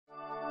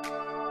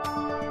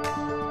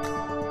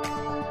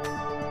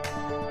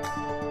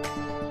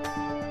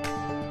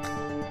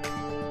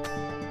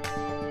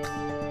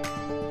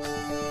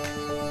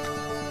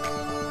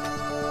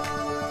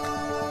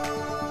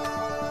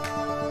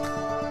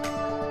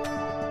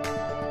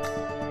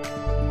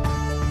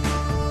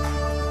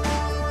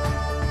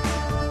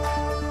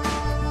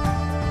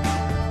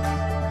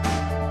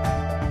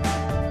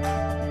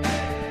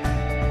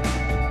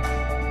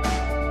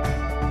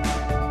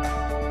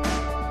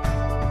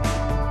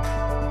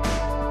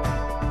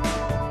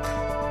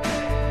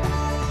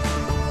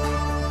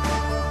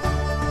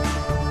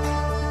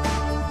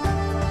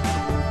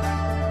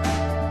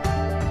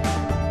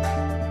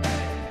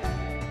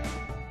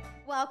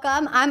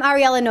welcome. I'm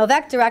Ariella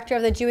Novak, Director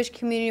of the Jewish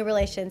Community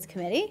Relations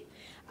Committee.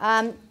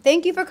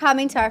 Thank you for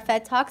coming to our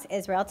Fed Talks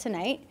Israel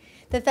tonight.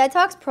 The Fed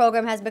Talks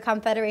program has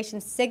become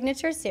Federation's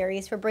signature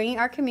series for bringing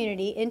our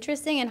community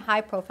interesting and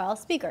high-profile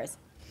speakers.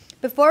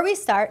 Before we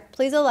start,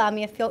 please allow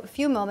me a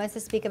few moments to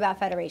speak about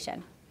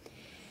Federation.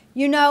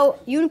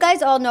 You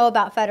guys all know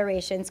about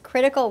Federation's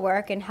critical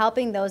work in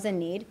helping those in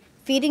need,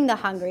 feeding the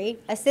hungry,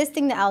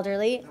 assisting the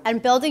elderly,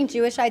 and building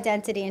Jewish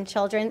identity in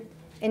children,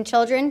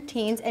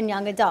 teens, and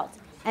young adults.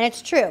 And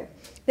it's true.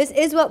 This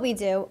is what we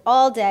do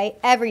all day,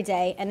 every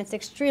day, and it's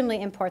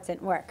extremely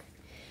important work.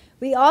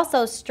 We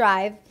also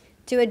strive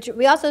to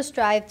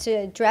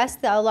address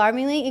the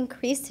alarmingly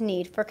increased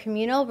need for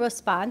communal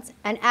response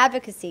and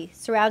advocacy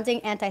surrounding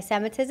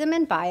anti-Semitism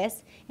and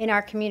bias in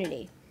our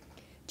community.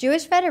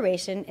 Jewish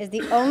Federation is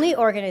the only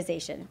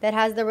organization that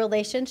has the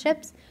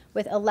relationships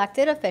with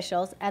elected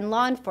officials and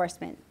law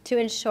enforcement to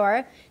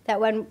ensure that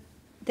when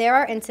there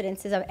are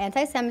incidences of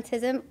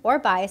anti-Semitism or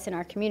bias in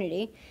our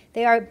community,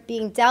 they are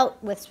being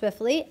dealt with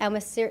swiftly and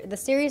with the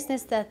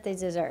seriousness that they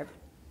deserve.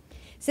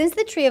 Since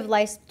the Tree of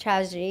Life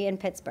tragedy in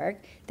Pittsburgh,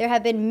 there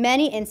have been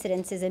many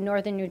incidences in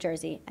northern New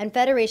Jersey, and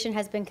Federation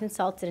has been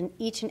consulted in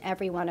each and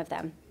every one of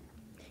them.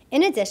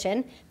 In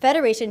addition,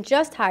 Federation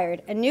just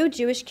hired a new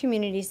Jewish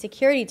Community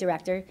Security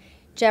Director,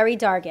 Jerry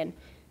Dargan,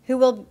 who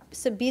will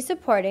be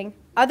supporting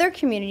other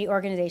community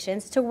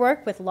organizations to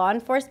work with law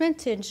enforcement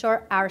to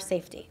ensure our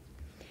safety.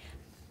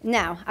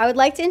 Now, I would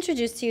like to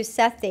introduce to you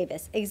Seth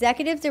Davis,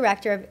 Executive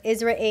Director of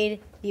IsraAID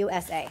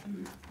USA.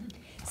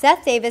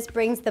 Seth Davis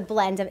brings the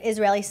blend of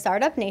Israeli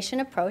startup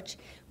nation approach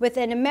with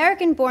an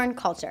American-born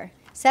culture.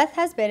 Seth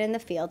has been in the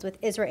field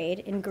with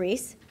IsraAID in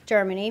Greece,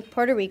 Germany,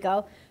 Puerto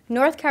Rico,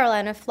 North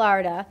Carolina,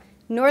 Florida,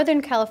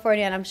 Northern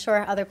California, and I'm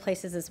sure other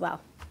places as well.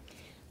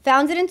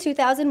 Founded in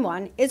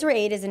 2001,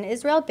 IsraAID is an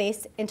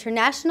Israel-based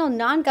international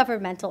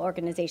non-governmental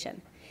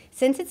organization.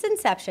 Since its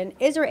inception,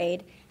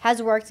 IsraAID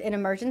has worked in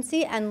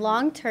emergency and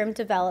long-term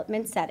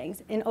development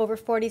settings in over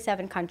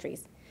 47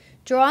 countries.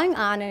 Drawing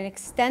on an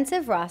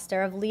extensive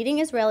roster of leading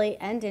Israeli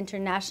and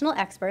international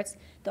experts,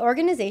 the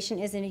organization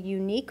is in a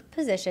unique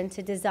position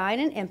to design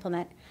and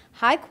implement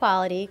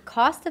high-quality,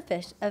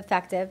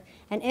 cost-effective,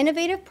 and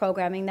innovative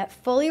programming that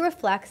fully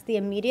reflects the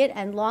immediate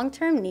and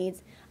long-term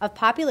needs of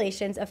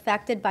populations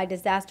affected by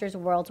disasters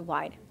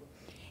worldwide.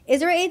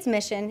 IsraAID's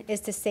mission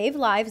is to save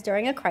lives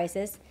during a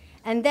crisis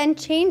and then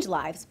change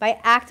lives by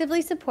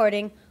actively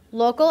supporting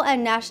local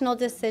and national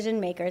decision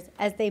makers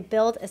as they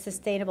build a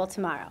sustainable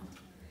tomorrow.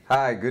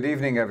 Hi, good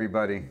evening,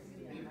 everybody.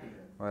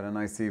 What a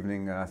nice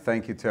evening.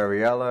 Thank you to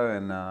Ariella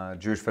and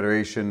Jewish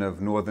Federation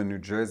of Northern New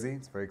Jersey.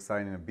 It's very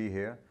exciting to be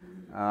here.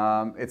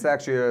 It's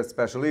actually a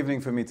special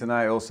evening for me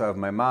tonight. I also have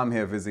my mom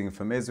here visiting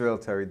from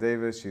Israel, Seth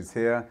Davis. She's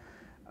here.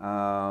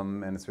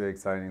 And it's very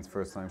exciting. It's the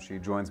first time she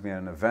joins me at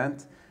an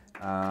event.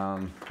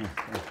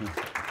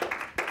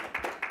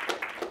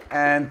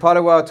 And part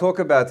of what I'll talk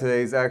about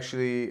today is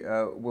actually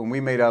when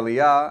we made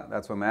Aliyah.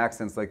 That's why my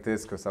accent's like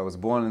this, because I was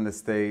born in the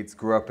States,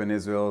 grew up in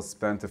Israel,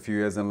 spent a few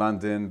years in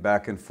London,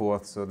 back and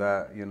forth, so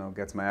that,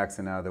 gets my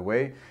accent out of the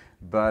way.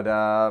 But,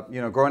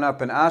 growing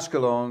up in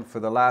Ashkelon for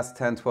the last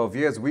 10, 12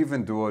 years, we've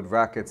endured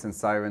rackets and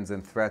sirens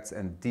and threats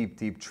and deep,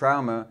 deep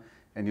trauma.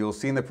 And you'll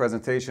see in the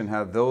presentation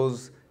how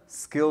those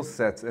skill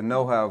sets and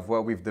know-how of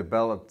what we've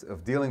developed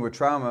of dealing with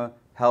trauma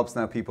helps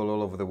now people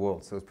all over the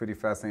world. So it's pretty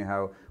fascinating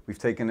how we've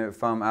taken it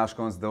from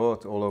Ashkelon's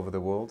Dorot all over the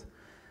world.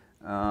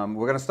 We're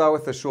going to start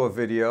with a short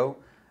video.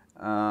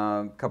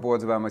 A couple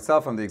words about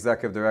myself. I'm the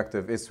Executive Director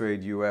of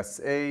IsraAID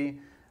USA.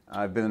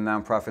 I've been in the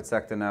nonprofit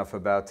sector now for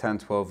about 10,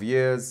 12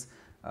 years.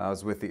 I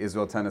was with the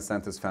Israel Tennis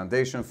Centers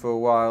Foundation for a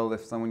while,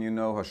 if someone you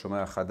know,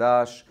 HaShomer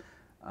Chadash,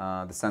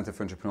 the Center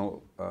for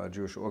Entrepreneurial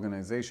Jewish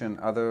Organization,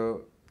 other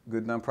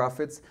good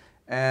nonprofits.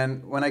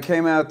 And when I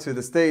came out to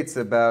the States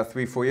about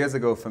 3, 4 years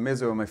ago from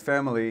Israel, my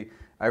family,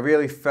 I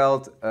really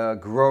felt a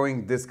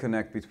growing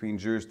disconnect between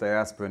Jewish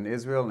diaspora and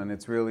Israel, and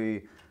it's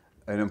really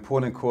an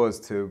important cause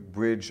to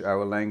bridge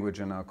our language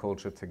and our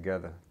culture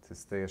together to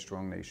stay a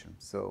strong nation.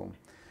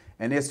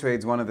 And IsraAID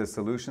is one of the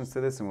solutions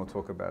to this, and we'll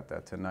talk about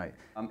that tonight.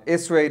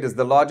 IsraAID is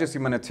the largest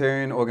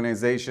humanitarian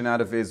organization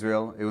out of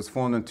Israel. It was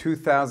formed in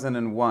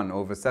 2001,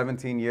 over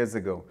 17 years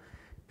ago.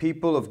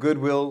 People of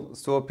goodwill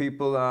saw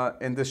people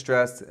in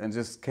distress and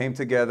just came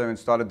together and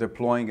started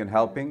deploying and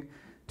helping.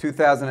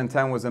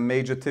 2010 was a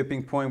major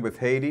tipping point with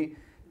Haiti,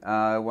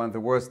 one of the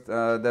worst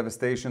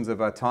devastations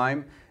of our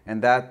time.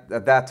 And at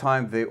that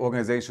time, the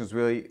organization was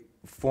really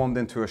formed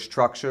into a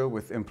structure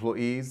with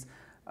employees.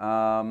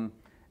 And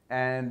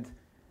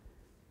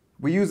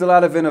we use a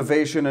lot of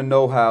innovation and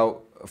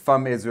know-how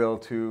from Israel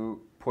to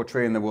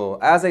portray in the world.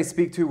 As I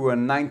speak to you, we're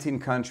in 19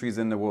 countries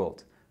in the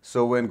world.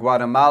 So we're in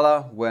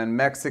Guatemala, we're in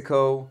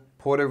Mexico,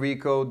 Puerto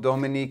Rico,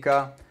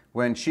 Dominica,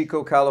 we're in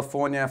Chico,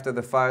 California after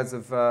the fires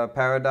of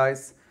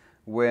Paradise,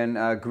 we're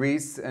in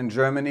Greece and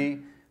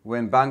Germany, we're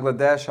in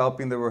Bangladesh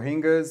helping the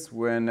Rohingyas,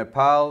 we're in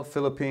Nepal,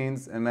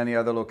 Philippines, and many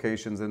other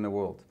locations in the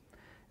world.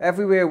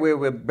 Everywhere where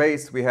we're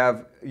based, we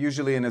have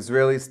usually an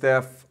Israeli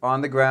staff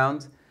on the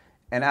ground,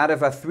 And out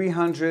of our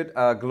 300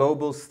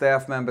 global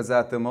staff members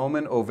at the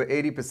moment, over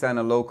 80%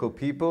 are local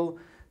people.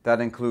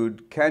 That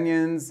include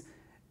Kenyans,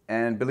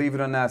 and believe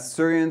it or not,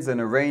 Syrians and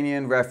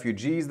Iranian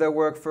refugees that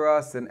work for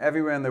us. And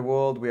everywhere in the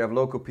world, we have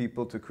local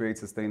people to create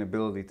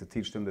sustainability, to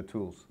teach them the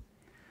tools.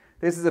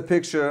 This is a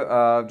picture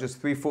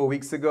just 3-4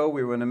 weeks ago.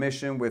 We were on a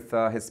mission with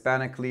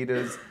Hispanic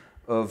leaders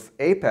of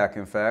APAC,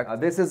 in fact.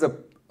 This is a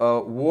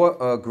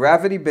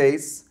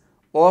gravity-based,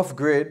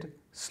 off-grid,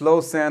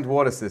 slow sand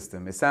water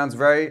system. It sounds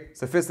very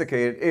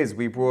sophisticated. It is.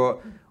 We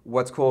brought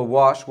what's called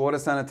WASH, Water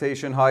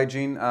Sanitation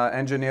Hygiene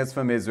engineers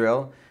from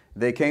Israel.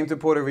 They came to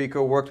Puerto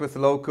Rico, worked with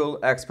local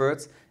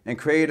experts, and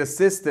created a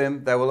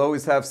system that will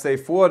always have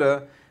safe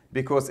water,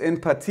 because in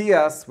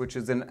Patillas, which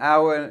is an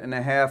hour and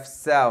a half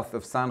south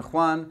of San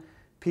Juan,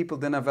 people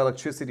didn't have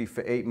electricity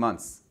for 8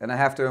 months. And I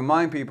have to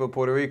remind people,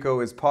 Puerto Rico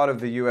is part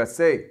of the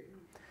USA.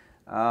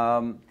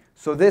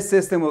 So this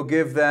system will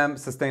give them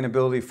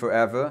sustainability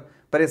forever.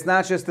 But it's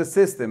not just a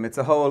system, it's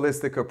a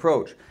holistic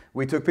approach.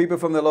 We took people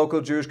from the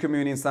local Jewish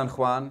community in San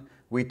Juan.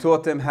 We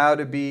taught them how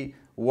to be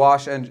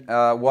WASH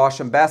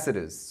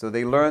ambassadors. So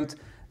they learned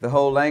the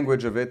whole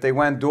language of it. They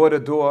went door to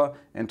door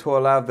and taught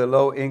a lot of the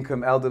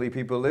low-income elderly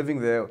people living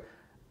there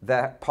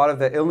that part of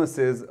their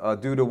illnesses are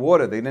due to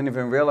water. They didn't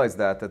even realize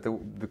that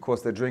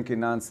because they're drinking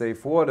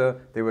non-safe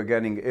water, they were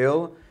getting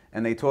ill,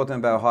 and they taught them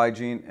about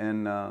hygiene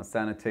and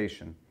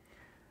sanitation.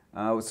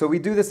 So we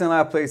do this in a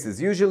lot of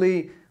places.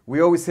 Usually, we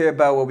always hear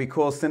about what we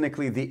call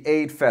cynically the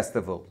AIDS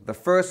Festival. The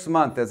first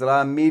month, there's a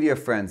lot of media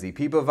frenzy.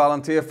 People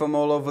volunteer from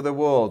all over the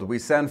world. We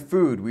send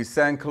food, we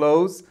send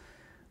clothes.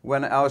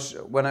 When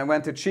I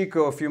went to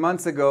Chico a few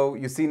months ago,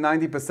 you see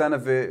 90%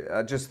 of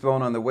it just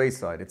thrown on the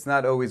wayside. It's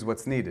not always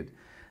what's needed.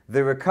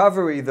 The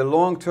recovery, the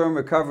long-term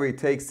recovery,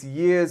 takes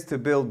years to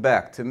build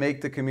back, to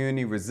make the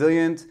community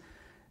resilient,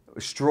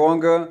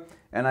 stronger.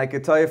 And I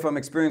could tell you from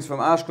experience from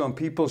Ashkelon,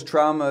 people's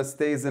trauma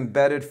stays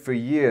embedded for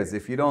years.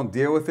 If you don't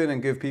deal with it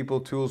and give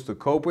people tools to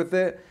cope with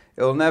it,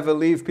 it'll never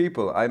leave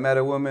people. I met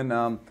a woman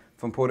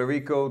from Puerto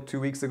Rico 2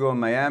 weeks ago in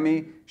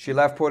Miami. She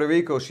left Puerto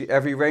Rico.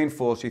 Every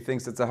rainfall, she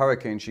thinks it's a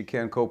hurricane. She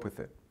can't cope with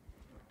it.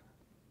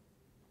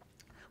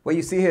 What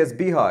you see here is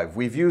Beehive.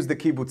 We've used the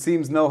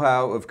kibbutzim's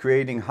know-how of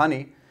creating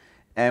honey,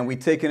 and we've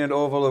taken it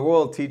over the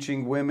world,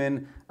 teaching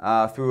women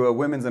through a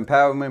women's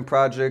empowerment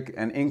project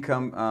and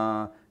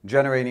income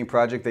generating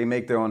project. They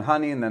make their own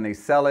honey and then they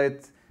sell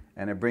it,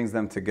 and it brings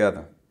them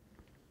together.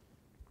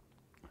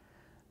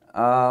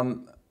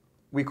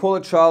 We call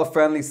it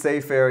child-friendly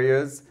safe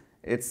areas.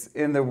 It's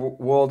in the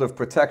world of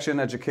protection,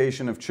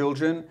 education of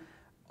children,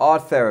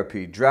 art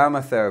therapy,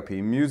 drama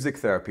therapy, music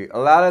therapy. A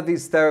lot of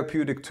these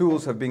therapeutic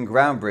tools have been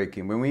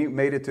groundbreaking. When we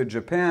made it to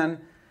Japan,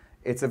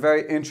 it's a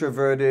very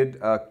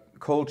introverted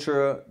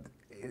culture.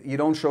 You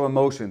don't show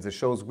emotions, it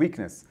shows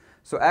weakness.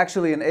 So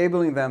actually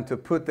enabling them to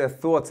put their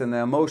thoughts and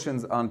their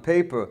emotions on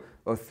paper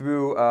or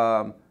through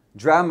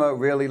drama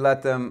really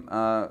let them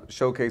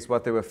showcase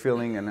what they were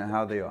feeling and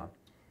how they are.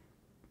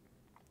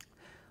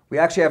 We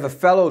actually have a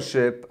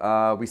fellowship.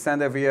 We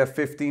send every year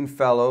 15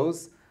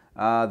 fellows.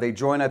 They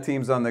join our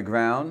teams on the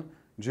ground,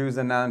 Jews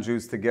and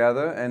non-Jews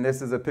together. And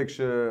this is a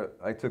picture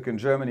I took in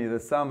Germany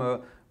this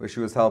summer where she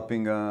was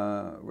helping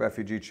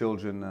refugee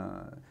children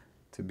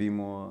to be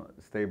more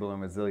stable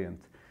and resilient.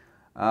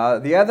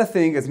 The other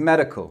thing is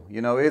medical.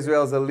 You know,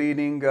 Israel is a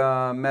leading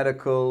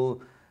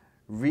medical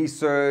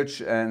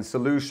research and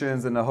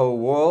solutions in the whole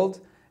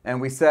world. And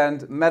we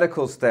send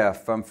medical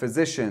staff from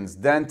physicians,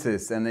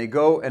 dentists, and they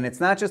go, and it's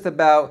not just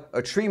about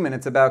a treatment,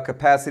 it's about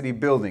capacity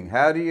building.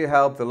 How do you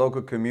help the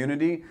local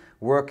community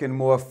work in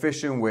more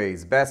efficient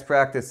ways, best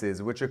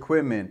practices, which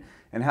equipment,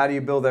 and how do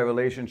you build that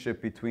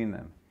relationship between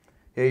them?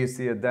 Here you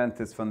see a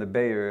dentist from the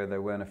Bay Area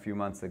that went a few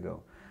months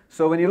ago.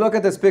 So when you look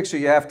at this picture,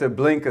 you have to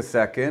blink a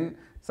second.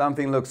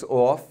 Something looks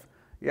off.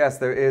 Yes,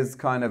 there is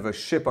kind of a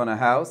ship on a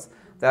house.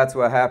 That's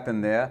what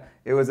happened there.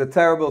 It was a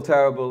terrible,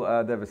 terrible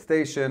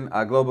devastation.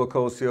 Our global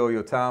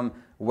co-CEO, Yotam,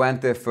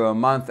 went there for a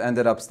month,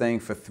 ended up staying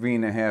for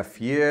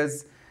 3.5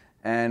 years.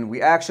 And we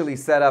actually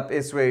set up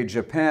IsraAID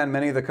Japan.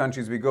 Many of the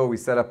countries we go, we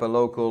set up a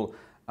local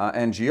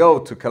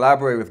NGO to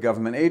collaborate with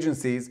government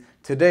agencies.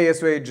 Today,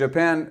 IsraAID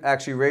Japan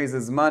actually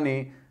raises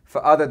money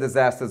for other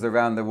disasters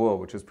around the world,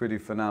 which is pretty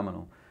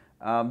phenomenal.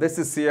 This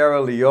is Sierra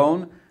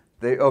Leone.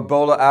 The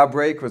Ebola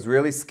outbreak was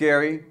really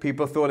scary.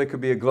 People thought it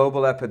could be a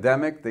global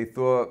epidemic. They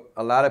thought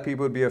a lot of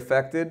people would be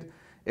affected.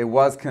 It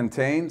was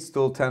contained.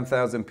 Still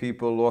 10,000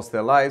 people lost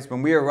their lives.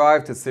 When we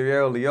arrived to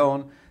Sierra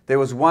Leone, there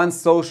was one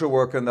social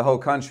worker in the whole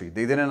country.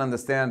 They didn't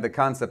understand the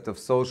concept of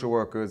social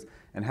workers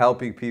and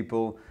helping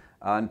people.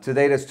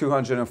 Today there's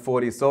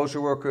 240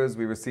 social workers.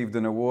 We received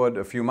an award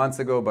a few months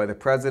ago by the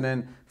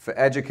president for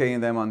educating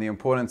them on the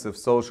importance of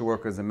social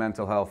workers and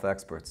mental health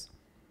experts.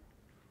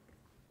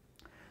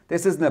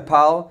 This is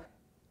Nepal.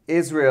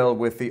 Israel,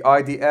 with the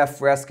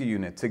IDF rescue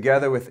unit,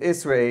 together with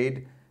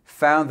IsraAID,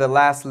 found the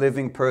last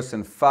living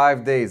person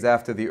 5 days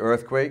after the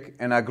earthquake.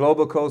 And our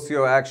global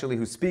co-CEO, actually,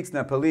 who speaks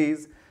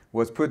Nepalese,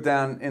 was put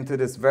down into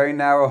this very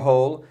narrow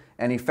hole,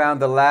 and he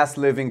found the last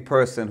living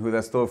person who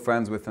they're still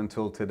friends with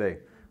until today,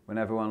 when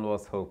everyone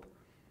lost hope.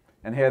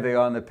 And here they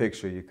are in the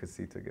picture you could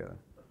see together.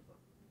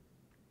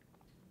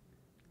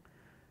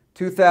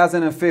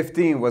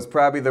 2015 was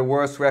probably the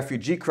worst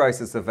refugee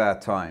crisis of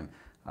that time.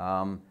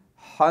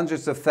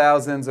 Hundreds of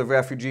thousands of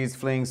refugees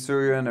fleeing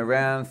Syria and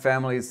Iran,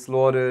 families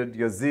slaughtered,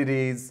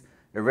 Yazidis,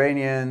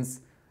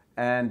 Iranians,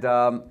 and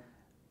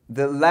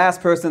the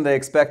last person they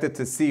expected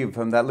to see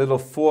from that little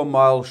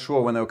 4-mile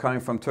shore when they were coming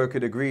from Turkey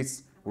to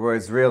Greece were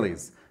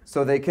Israelis.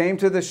 So they came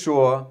to the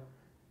shore,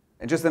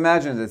 and just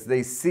imagine this,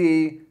 they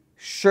see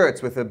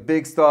shirts with a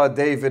big Star of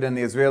David and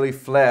the Israeli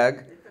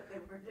flag.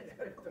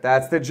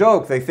 That's the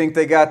joke. They think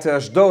they got to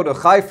Ashdod or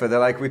Haifa. They're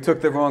like, we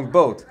took the wrong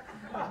boat.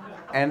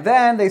 And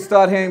then they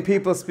start hearing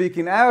people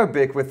speaking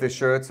Arabic with the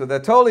shirt, so they're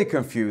totally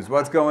confused.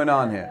 What's going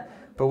on here?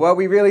 But what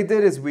we really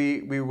did is we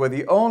were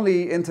the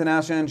only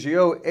international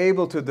NGO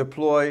able to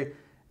deploy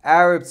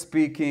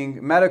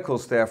Arab-speaking medical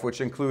staff, which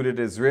included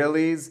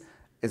Israelis,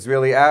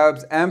 Israeli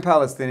Arabs, and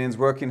Palestinians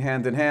working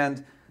hand in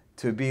hand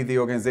to be the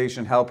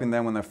organization helping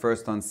them when they're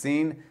first on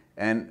scene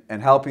and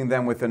helping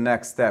them with the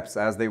next steps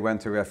as they went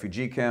to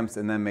refugee camps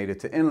and then made it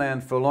to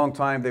inland. For a long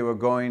time, they were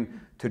going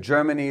to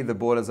Germany. The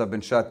borders have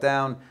been shut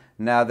down.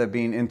 Now they're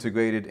being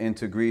integrated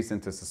into Greece,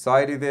 into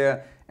society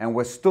there. And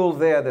we're still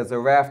there. There's a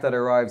raft that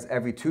arrives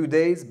every 2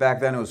 days. Back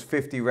then, it was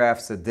 50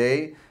 rafts a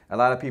day. A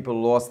lot of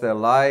people lost their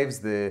lives.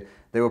 They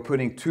were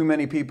putting too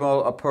many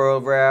people a pearl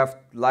raft.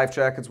 Life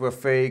jackets were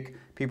fake.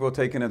 People were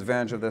taking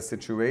advantage of their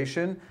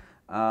situation.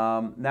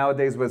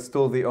 Nowadays, we're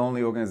still the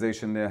only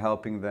organization there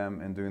helping them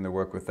and doing the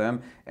work with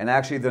them. And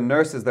actually, the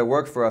nurses that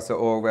work for us are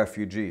all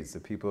refugees, the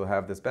people who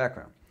have this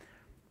background.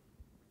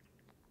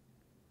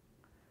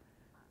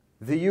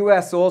 The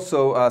U.S.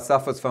 also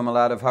suffers from a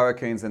lot of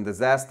hurricanes and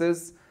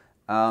disasters.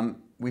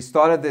 We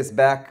started this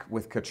back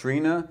with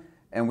Katrina,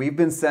 and we've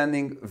been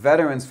sending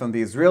veterans from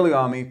the Israeli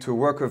army to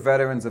work with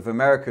veterans of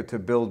America to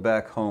build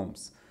back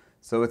homes.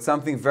 So it's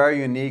something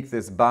very unique,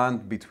 this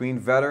bond between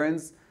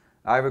veterans.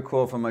 I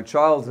recall from my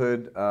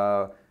childhood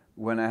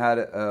when I had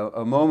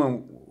a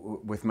moment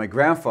with my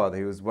grandfather.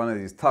 He was one of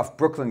these tough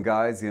Brooklyn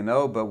guys, you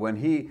know, but when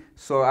he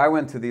saw I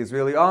went to the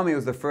Israeli army, it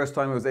was the first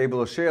time he was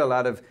able to share a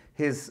lot of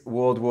his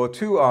World War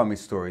II army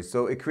stories.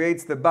 So it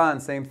creates the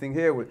bond. Same thing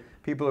here.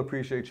 People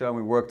appreciate each other.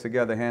 We work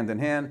together hand in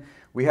hand.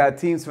 We had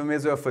teams from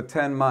Israel for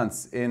 10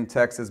 months in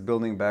Texas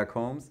building back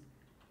homes.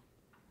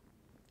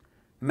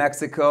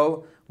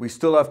 Mexico, we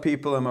still have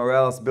people in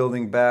Morelos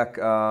building back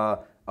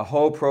a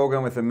whole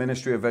program with the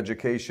Ministry of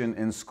Education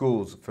in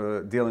schools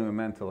for dealing with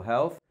mental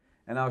health.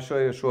 And I'll show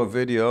you a short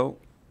video.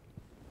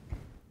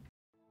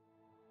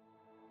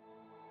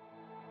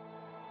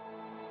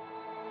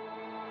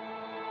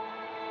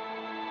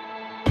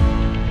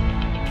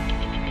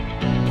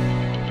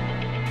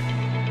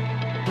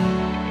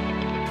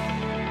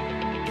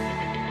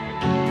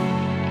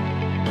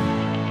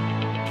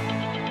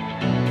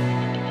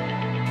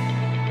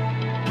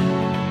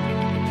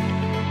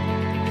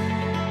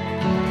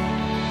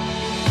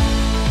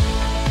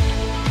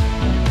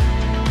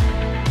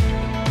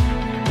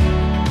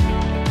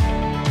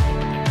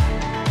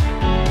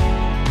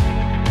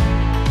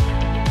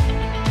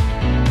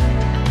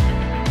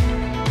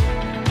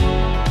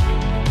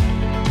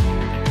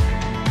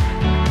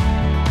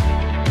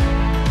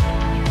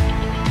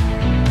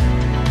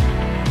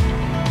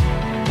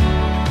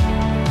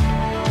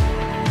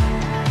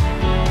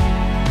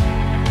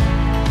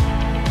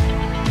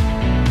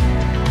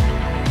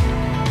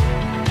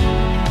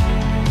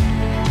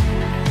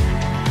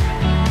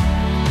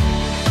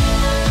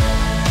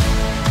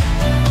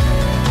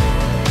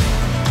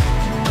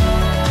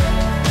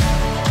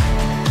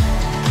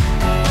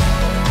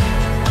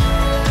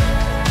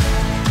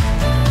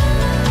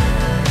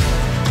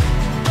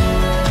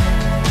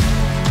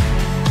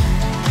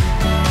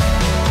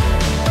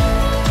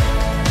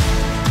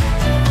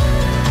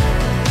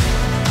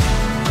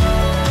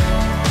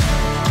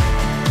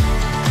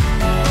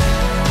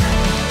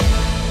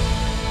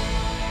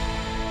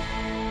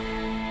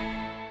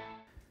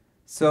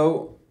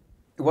 So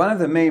one of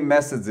the main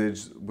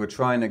messages we're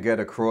trying to get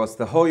across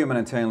the whole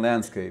humanitarian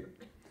landscape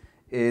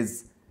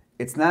is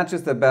it's not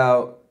just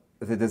about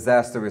the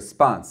disaster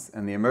response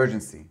and the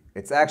emergency.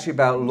 It's actually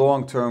about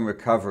long-term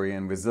recovery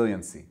and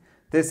resiliency.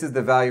 This is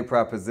the value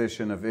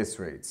proposition of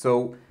IsraAID.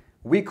 So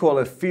we call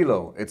it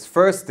philo. It's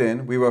first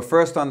in. We were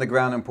first on the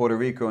ground in Puerto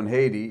Rico and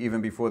Haiti, even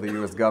before the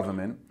US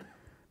government.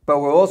 But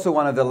we're also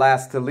one of the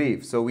last to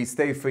leave. So we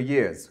stay for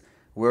years.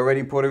 We're already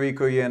in Puerto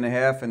Rico a year and a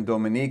half, in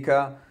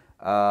Dominica.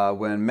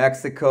 We're in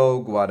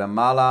Mexico,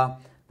 Guatemala.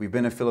 We've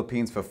been in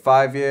Philippines for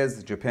 5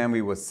 years. Japan,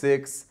 we were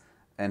 6.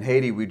 And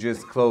Haiti, we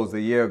just closed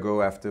a year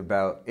ago after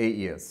about 8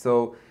 years.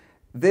 So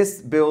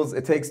this builds,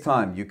 it takes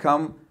time.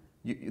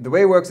 The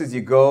way it works is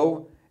you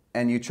go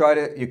and you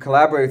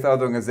collaborate with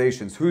other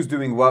organizations. Who's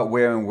doing what,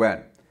 where, and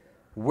when?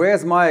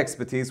 Where's my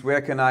expertise?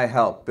 Where can I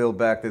help build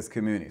back this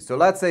community? So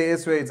let's say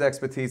IsraAID's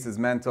expertise is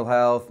mental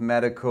health,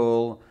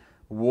 medical,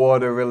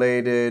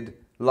 water-related,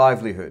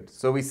 livelihood.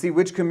 So we see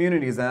which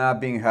communities are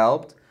not being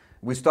helped.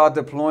 We start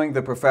deploying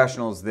the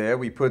professionals there.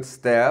 We put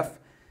staff,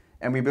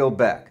 and we build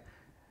back.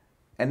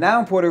 And now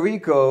in Puerto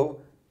Rico,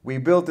 We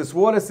built this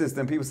water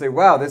system. People say,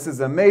 wow, this is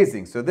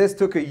amazing. So this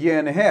took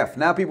 1.5 years.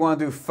 Now people want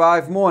to do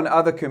 5 more in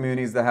other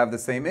communities that have the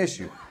same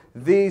issue.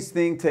 These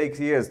things take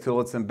years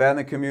till it's embedded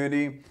in the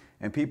community,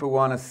 and people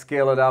want to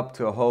scale it up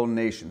to a whole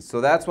nation.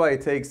 So that's why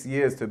it takes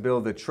years to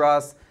build the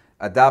trust,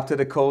 adapt to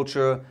the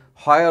culture,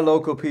 hire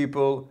local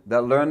people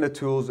that learn the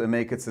tools and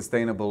make it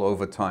sustainable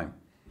over time.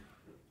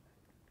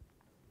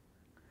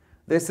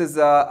 This is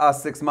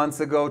us 6 months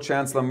ago.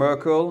 Chancellor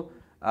Merkel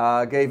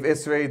gave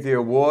IsraAID the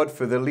award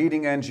for the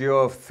leading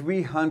NGO of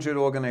 300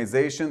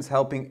 organizations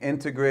helping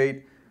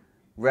integrate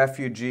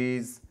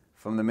refugees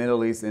from the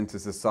Middle East into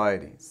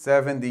society.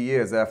 70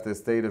 years after the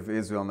state of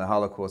Israel and the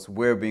Holocaust,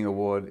 we're being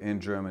awarded in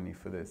Germany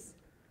for this.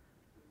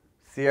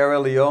 Sierra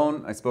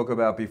Leone, I spoke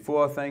about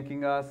before,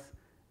 thanking us.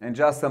 And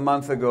just a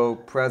month ago,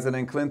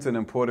 President Clinton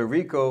in Puerto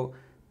Rico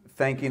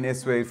thanking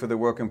IsraAID for the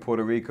work in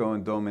Puerto Rico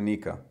and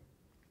Dominica.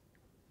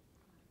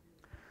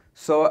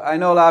 So I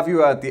know a lot of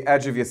you are at the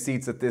edge of your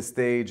seats at this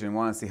stage and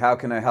want to see, how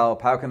can I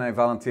help? How can I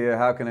volunteer?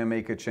 How can I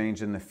make a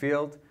change in the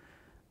field?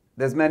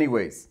 There's many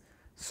ways.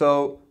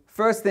 So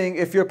first thing,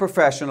 if you're a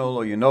professional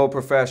or you know a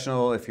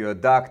professional, if you're a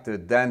doctor,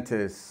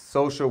 dentist,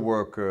 social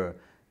worker,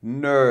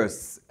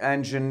 nurse,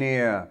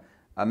 engineer,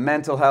 a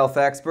mental health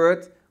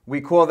expert,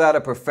 we call that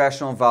a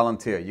professional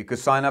volunteer. You could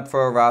sign up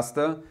for a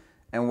roster,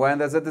 and when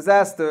there's a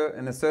disaster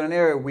in a certain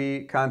area,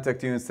 we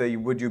contact you and say,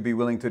 would you be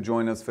willing to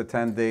join us for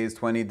 10 days,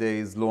 20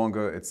 days,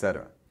 longer,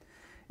 etc.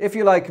 If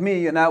you're like me,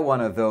 you're not one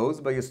of those,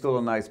 but you're still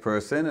a nice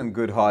person and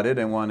good-hearted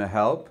and want to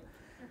help.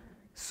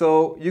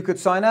 So you could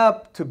sign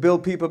up to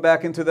build people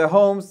back into their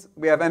homes.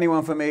 We have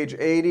anyone from age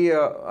 80,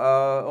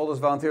 all those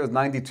volunteers,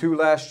 92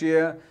 last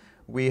year.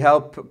 We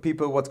help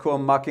people what's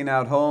called mucking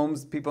out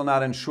homes, people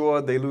not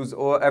insured, they lose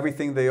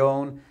everything they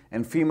own,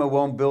 and FEMA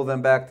won't build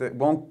them back,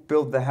 won't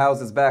build the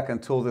houses back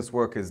until this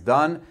work is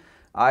done.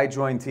 I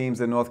join teams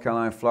in North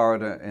Carolina and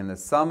Florida in the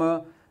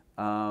summer.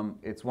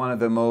 It's one of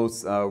the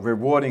most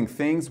rewarding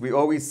things. We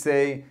always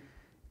say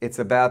it's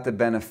about the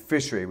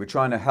beneficiary. We're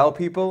trying to help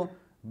people,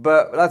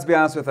 but let's be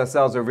honest with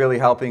ourselves, we're really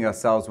helping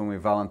ourselves when we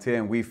volunteer,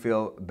 and we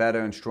feel better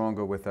and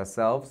stronger with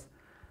ourselves.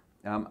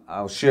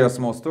 I'll share a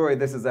small story.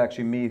 This is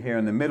actually me here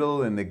in the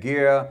middle, in the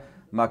gear,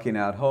 mucking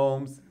out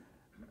homes.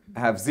 I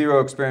have 0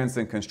 experience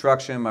in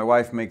construction. My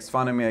wife makes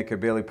fun of me. I could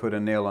barely put a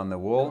nail on the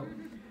wall.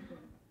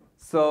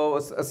 So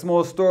a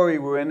small story.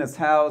 We're in this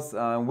house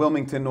in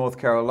Wilmington, North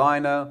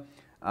Carolina.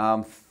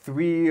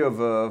 3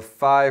 of a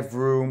 5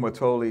 room were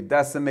totally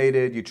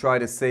decimated. You try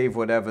to save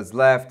whatever's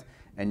left,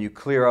 and you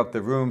clear up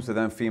the room so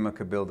then FEMA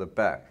could build it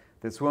back.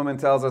 This woman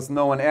tells us,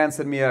 no one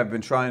answered me. I've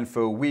been trying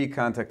for a week,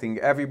 contacting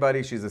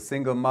everybody. She's a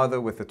single mother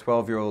with a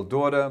 12-year-old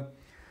daughter.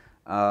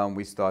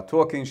 We start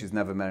talking. She's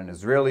never met an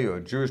Israeli or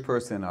a Jewish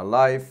person in her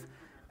life.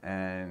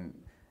 And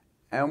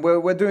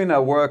we're doing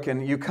our work,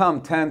 and you come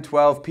 10,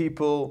 12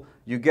 people.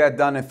 You get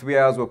done in 3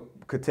 hours,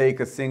 what could take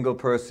a single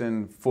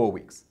person 4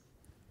 weeks.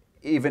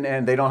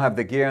 And they don't have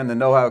the gear and the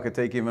know-how, it could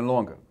take even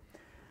longer.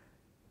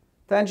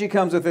 Then she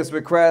comes with this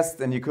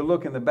request, and you could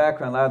look in the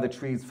background, a lot of the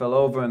trees fell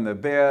over and they're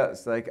bare.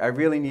 It's like, I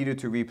really need you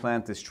to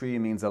replant this tree. It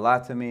means a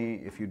lot to me.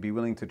 If you'd be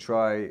willing to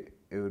try,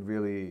 it would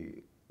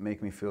really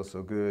make me feel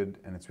so good,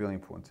 and it's really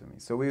important to me.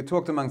 So we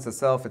talked amongst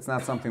ourselves. It's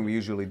not something we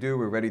usually do.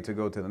 We're ready to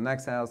go to the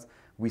next house.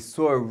 We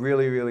saw it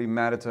really, really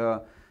mattered to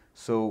her.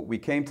 So we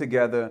came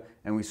together,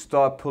 and we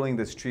start pulling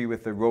this tree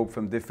with the rope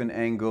from different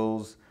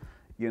angles.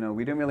 You know,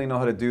 we didn't really know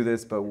how to do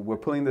this, but we're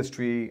pulling this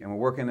tree, and we're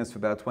working this for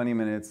about 20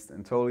 minutes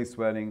and totally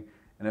sweating.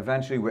 And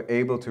eventually, we're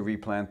able to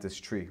replant this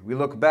tree. We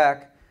look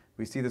back,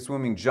 we see this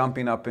woman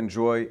jumping up in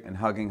joy and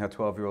hugging her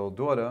 12-year-old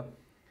daughter.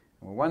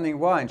 And we're wondering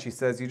why, and she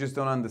says, you just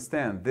don't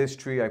understand. This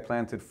tree I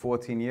planted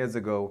 14 years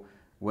ago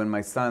when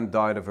my son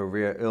died of a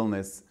rare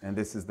illness, and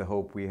this is the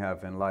hope we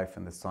have in life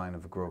and the sign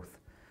of growth.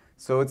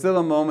 So it's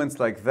little moments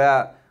like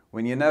that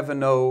when you never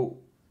know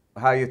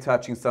how you're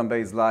touching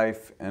somebody's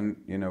life and,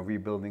 you know,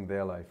 rebuilding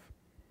their life.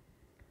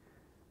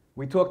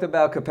 We talked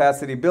about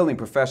capacity building,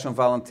 professional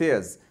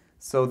volunteers.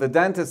 So the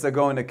dentists are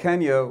going to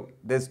Kenya.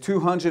 There's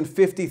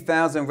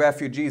 250,000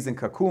 refugees in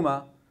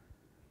Kakuma,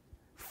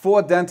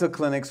 4 dental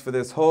clinics for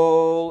this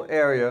whole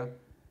area,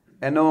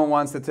 and no one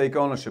wants to take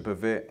ownership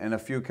of it, and a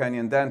few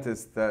Kenyan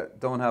dentists that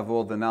don't have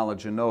all the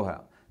knowledge and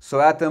know-how. So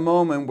at the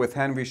moment, with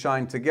Henry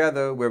Schein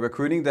together, we're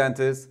recruiting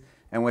dentists,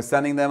 and we're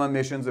sending them on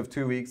missions of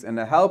 2 weeks, and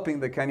they're helping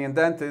the Kenyan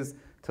dentists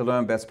to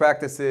learn best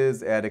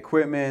practices, add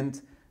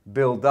equipment,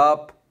 build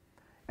up,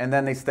 and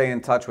then they stay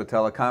in touch with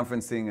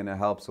teleconferencing, and it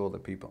helps all the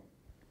people.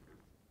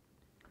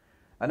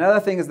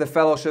 Another thing is the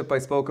fellowship I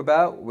spoke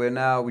about. We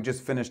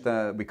just finished,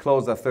 we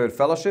closed our 3rd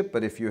fellowship,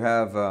 but if you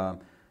have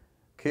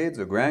kids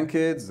or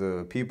grandkids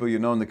or people you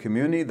know in the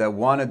community that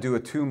want to do a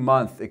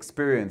 2-month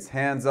experience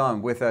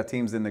hands-on with our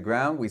teams in the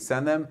ground, we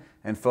send them,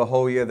 and for a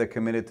whole year they're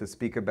committed to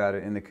speak about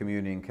it in the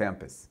community and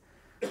campus.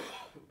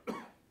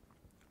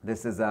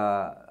 This is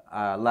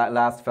our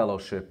last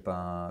fellowship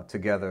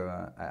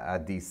together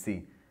at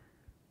DC.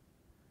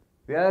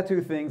 The other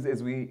 2 things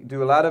is we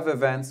do a lot of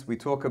events. We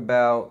talk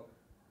about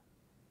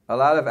a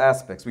lot of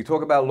aspects. We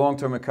talk about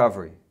long-term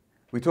recovery.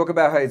 We talk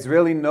about how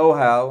Israeli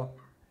know-how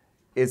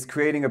is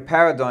creating a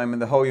paradigm in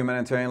the whole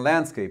humanitarian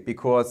landscape,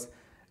 because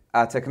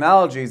our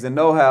technologies and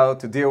know-how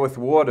to deal with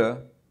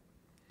water,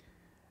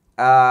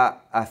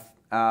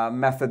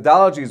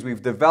 methodologies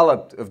we've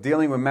developed of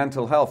dealing with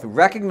mental health,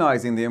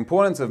 recognizing the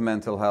importance of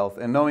mental health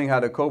and knowing how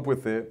to cope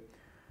with it,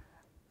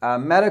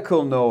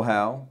 medical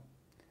know-how,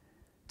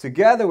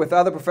 together with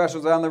other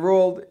professionals around the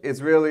world,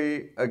 is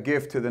really a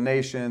gift to the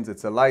nations.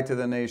 It's a light to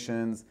the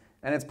nations,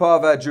 and it's part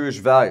of our Jewish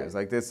values.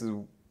 Like, this is,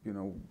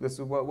 this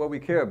is what we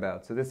care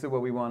about. So this is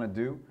what we want to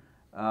do.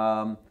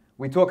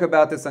 We talk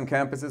about this on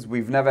campuses.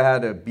 We've never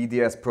had a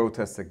BDS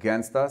protest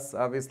against us,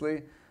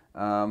 obviously.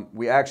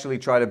 We actually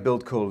try to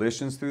build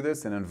coalitions through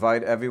this and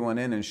invite everyone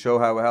in and show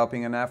how we're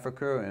helping in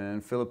Africa and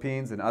in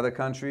Philippines and other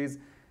countries,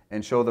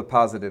 and show the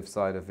positive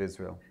side of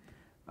Israel.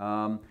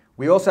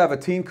 We also have a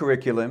teen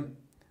curriculum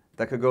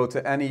that could go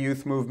to any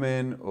youth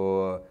movement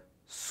or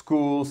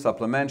school,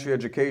 supplementary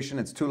education.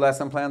 It's 2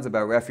 lesson plans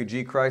about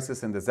refugee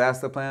crisis and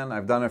disaster plan.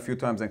 I've done it a few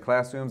times in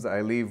classrooms.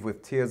 I leave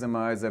with tears in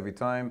my eyes every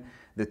time.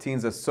 The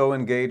teens are so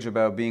engaged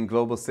about being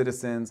global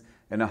citizens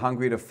and are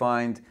hungry to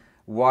find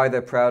why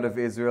they're proud of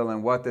Israel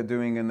and what they're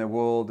doing in the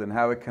world and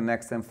how it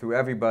connects them through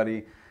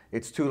everybody.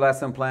 It's 2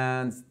 lesson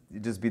plans. You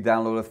just be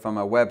downloaded from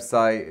our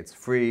website. It's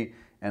free,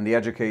 and the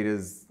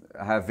educators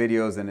have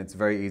videos, and it's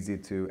very easy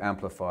to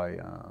amplify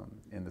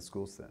in the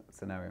school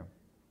scenario.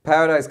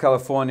 Paradise,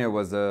 California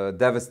was a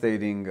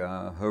devastating,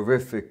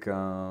 horrific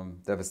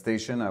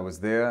devastation. I was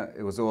there.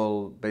 It was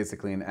all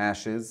basically in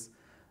ashes.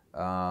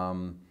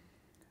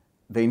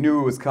 They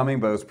knew it was coming,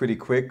 but it was pretty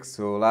quick,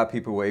 so a lot of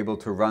people were able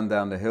to run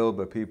down the hill,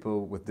 but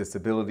people with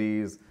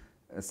disabilities,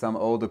 some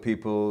older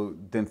people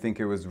didn't think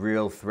it was a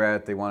real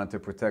threat. They wanted to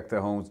protect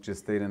their homes,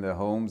 just stayed in their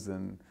homes.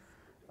 And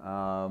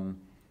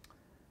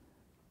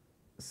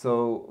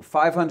so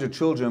 500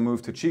 children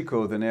moved to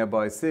Chico, the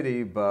nearby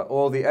city, but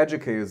all the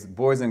educators,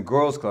 Boys and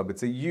Girls Club,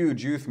 it's a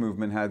huge youth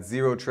movement, had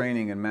 0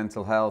 training in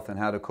mental health and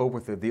how to cope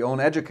with it. The own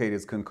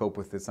educators couldn't cope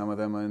with it. Some of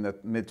them are in the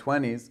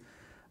mid-20s.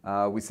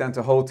 We sent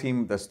a whole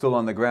team that's still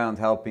on the ground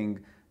helping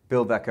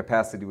build that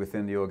capacity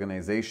within the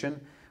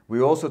organization.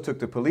 We also took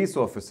the police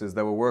officers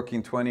that were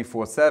working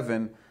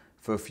 24/7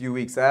 for a few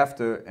weeks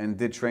after and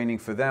did training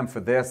for them for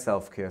their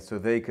self-care, so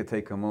they could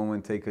take a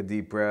moment, take a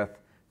deep breath,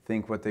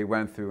 think what they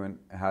went through and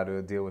how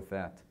to deal with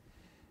that.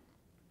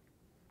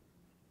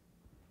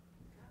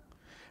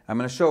 I'm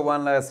going to show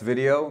one last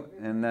video,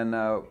 and then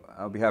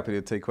I'll be happy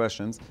to take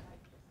questions.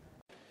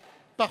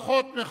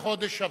 פחות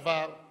מחודש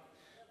עבר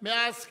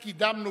מאז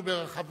קידמנו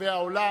ברחבי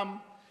העולם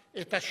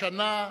את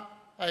השנה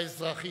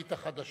האזרחית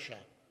החדשה.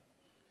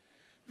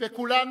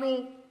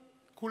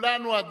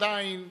 וכולנו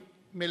עדיין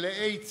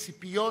מלאי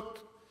ציפיות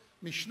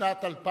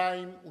משנת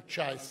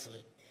 2019.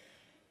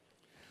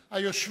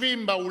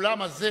 היושבים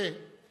באולם הזה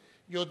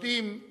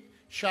יודעים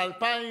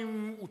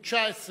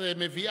ש-2019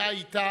 מביאה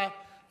איתה,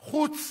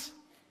 חוץ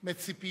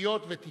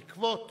מציפיות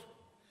ותקוות,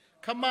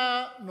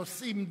 כמה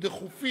נושאים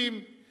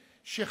דחופים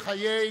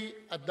שחיי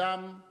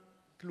אדם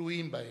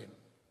תלויים בהם.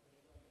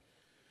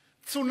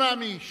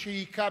 צונאמי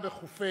שהיכה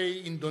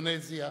בחופי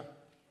אינדונזיה,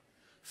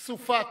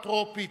 סופה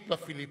טרופית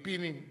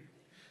בפיליפינים,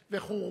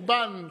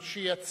 וחורבן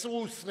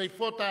שיצרו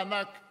שריפות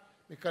הענק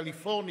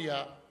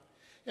בקליפורניה,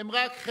 הם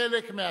רק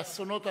חלק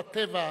מאסונות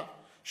הטבע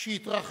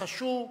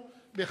שהתרחשו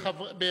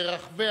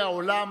ברחבי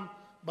העולם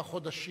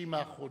בחודשים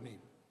האחרונים.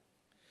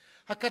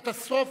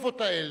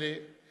 הקטסטרופות האלה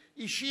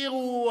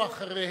השאירו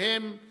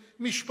אחריהם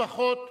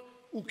משפחות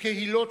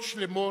וקהילות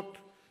שלמות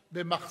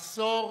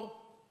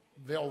במחסור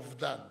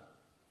ואובדן.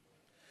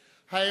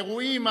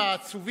 האירועים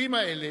העצובים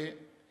האלה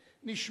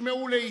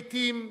נשמעו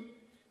לעתים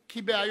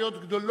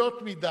כבעיות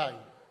גדולות מדי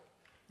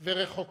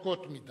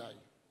ורחוקות מדי.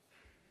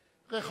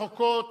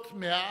 רחוקות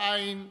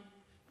מהעין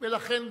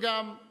ולכן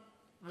גם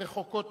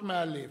רחוקות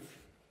מהלב.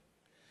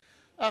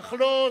 אך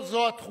לא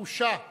זו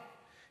התחושה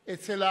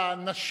אצל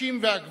הנשים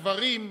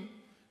והגברים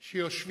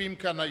שיושבים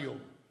כאן היום.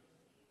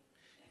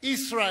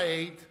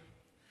 IsraAID,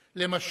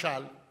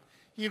 למשל,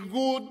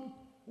 ארגון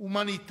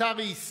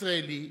הומניטרי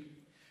ישראלי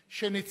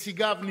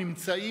שנציגיו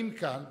נמצאים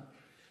כאן,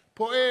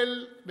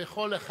 פועל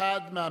בכל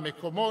אחד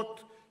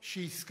מהמקומות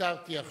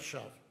שהזכרתי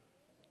עכשיו.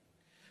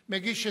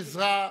 מגיש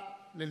עזרה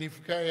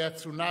לנפגעי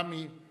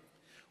הצונאמי,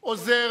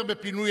 עוזר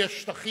בפינוי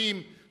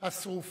השטחים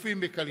השרופים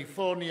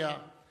בקליפורניה,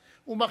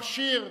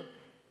 ומכשיר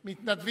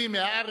מתנדבים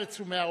מהארץ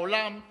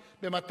ומהעולם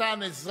במתן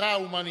עזרה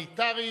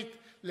הומניטרית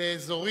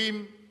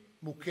לאזורים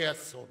מוכי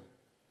אסון.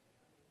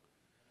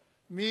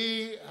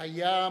 מי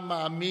היה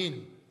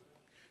מאמין?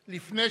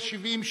 לפני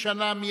 70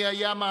 שנה מי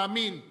היה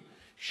מאמין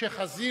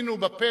שחזינו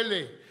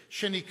בפלא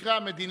שנקרא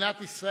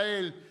מדינת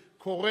ישראל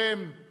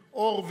קורם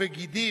עור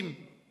וגידים,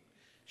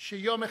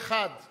 שיום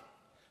אחד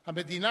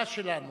המדינה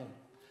שלנו,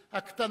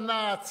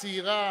 הקטנה,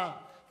 הצעירה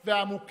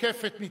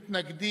והמוקפת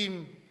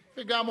מתנגדים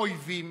וגם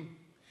אויבים,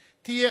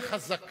 תהיה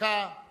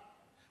חזקה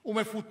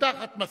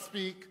ומפותחת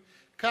מספיק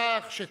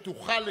כך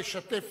שתוכל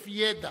לשתף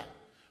ידע,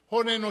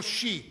 הון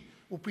אנושי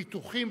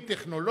ופיתוחים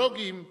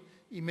טכנולוגיים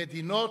עם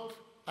מדינות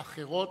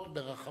אחרות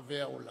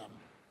ברחבי העולם.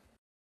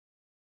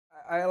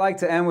 I like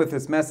to end with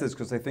this message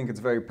because I think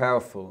it's very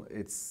powerful.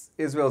 It's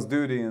Israel's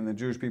duty and the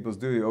Jewish people's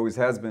duty always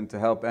has been to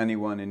help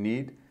anyone in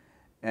need.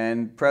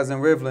 And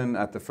President Rivlin,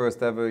 at the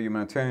first ever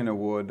humanitarian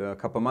award a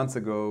couple months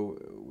ago,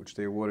 which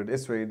they awarded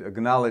IsraAID,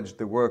 acknowledged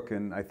the work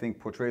and I think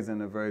portrays in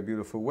a very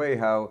beautiful way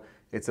how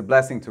it's a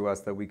blessing to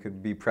us that we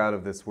could be proud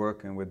of this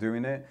work and we're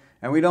doing it.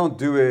 And we don't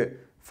do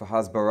it for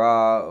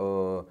hasbara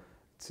or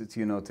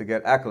to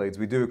get accolades.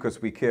 We do it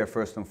because we care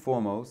first and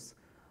foremost.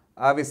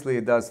 Obviously,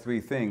 it does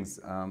three things.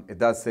 It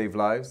does save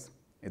lives,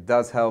 it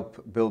does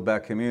help build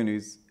back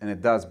communities, and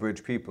it does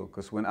bridge people.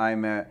 Because when I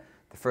met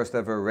the first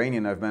ever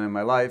Iranian I've met in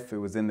my life, it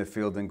was in the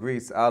field in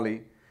Greece,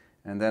 Ali.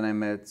 And then I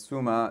met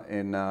Suma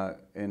in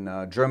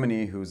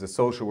Germany, who's a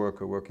social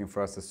worker working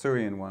for us, a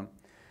Syrian one.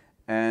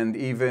 And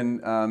even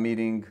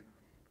meeting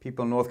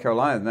people in North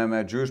Carolina, and I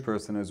met a Jewish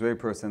person, an Israeli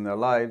person in their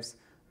lives.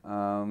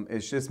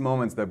 It's just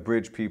moments that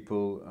bridge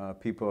people.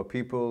 People are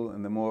people,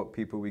 and the more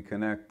people we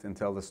connect and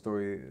tell the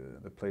story,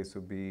 the place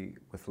will be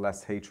with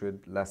less hatred,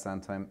 less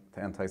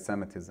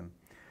anti-Semitism.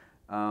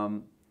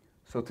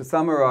 So to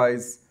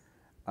summarize,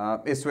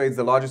 IsraAID is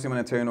the largest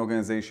humanitarian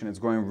organization. It's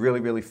growing really,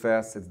 really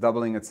fast. It's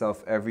doubling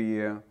itself every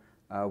year.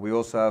 We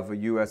also have a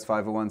US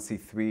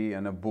 501c3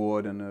 and a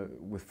board and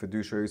with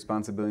fiduciary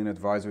responsibility and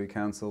advisory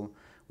council.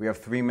 We have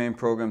 3 main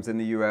programs in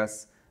the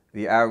US.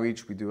 The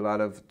outreach, we do a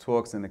lot of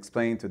talks and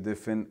explain to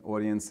different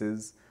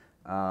audiences.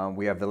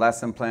 We have the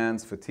lesson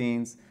plans for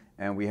teens,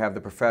 and we have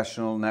the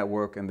professional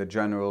network and the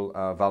general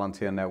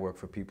volunteer network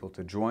for people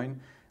to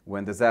join.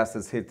 When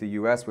disasters hit the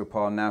US, we're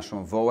part of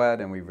National VOAD,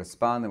 and we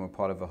respond, and we're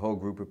part of a whole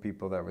group of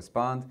people that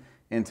respond.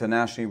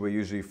 Internationally, we're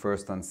usually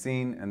first on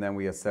scene, and then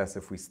we assess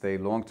if we stay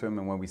long-term,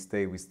 and when we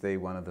stay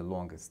one of the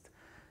longest.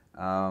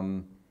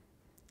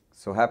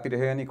 So happy to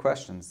hear any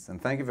questions, and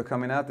thank you for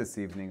coming out this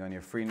evening on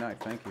your free night.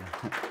 Thank you.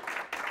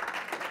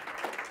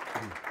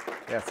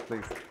 Yes,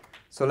 please.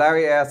 So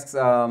Larry asks,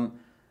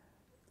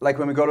 like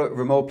when we go to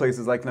remote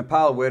places like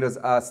Nepal, where does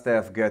our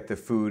staff get the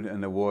food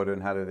and the water,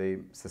 and how do they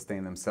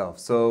sustain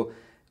themselves? So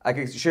I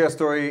can share a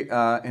story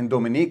in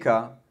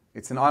Dominica.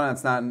 It's an island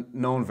that's not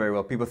known very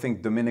well. People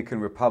think Dominican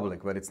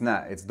Republic, but it's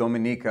not. It's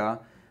Dominica.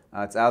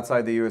 It's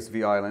outside the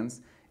USV Islands.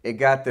 It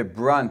got the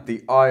brunt,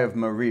 the eye of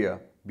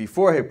Maria,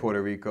 before it hit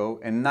Puerto Rico,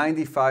 and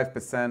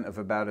 95% of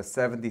about a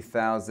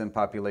 70,000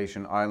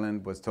 population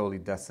island was totally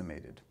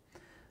decimated.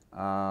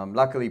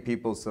 Luckily,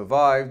 people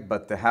survived,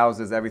 but the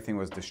houses, everything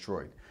was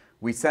destroyed.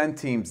 We sent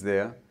teams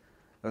there.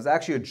 There was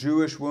actually a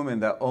Jewish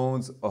woman that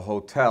owns a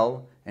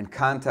hotel and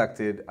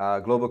contacted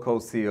Global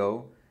Coast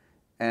CEO,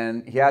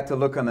 and he had to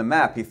look on the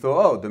map. He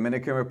thought, oh,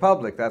 Dominican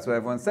Republic, that's what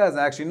everyone says. And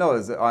actually, no,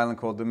 there's an island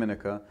called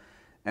Dominica.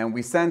 And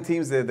we sent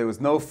teams there. There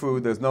was no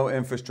food. There's no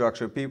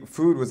infrastructure.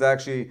 Food was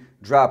actually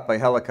dropped by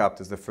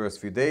helicopters the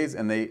first few days,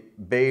 and they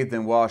bathed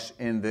and washed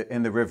in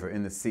the river,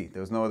 in the sea.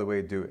 There was no other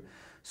way to do it.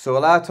 So a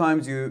lot of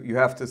times you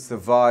have to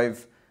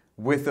survive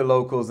with the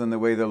locals and the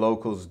way the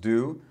locals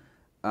do.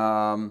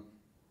 I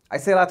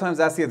say a lot of times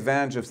that's the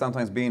advantage of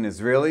sometimes being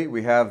Israeli.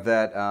 We have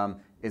that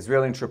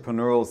Israeli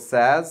entrepreneurial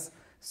SAS.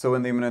 So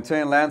in the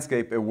humanitarian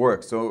landscape, it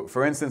works. So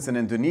for instance, in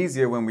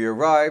Indonesia, when we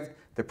arrived,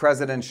 the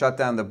president shut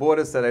down the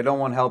border, said, I don't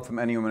want help from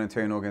any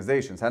humanitarian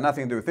organizations. Had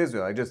nothing to do with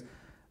Israel.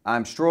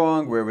 I'm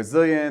strong, we're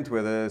resilient,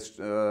 we're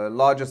the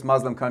largest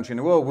Muslim country in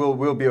the world,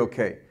 we'll be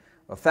okay.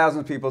 Well,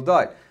 thousands of people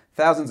died.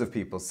 Thousands of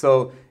people.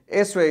 So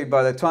IsraAID,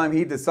 by the time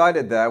he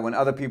decided that, when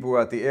other people were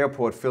at the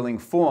airport filling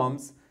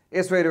forms,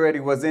 IsraAID already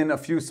was in a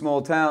few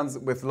small towns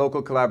with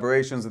local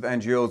collaborations with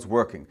NGOs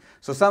working.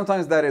 So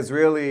sometimes that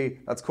Israeli,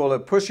 let's call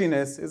it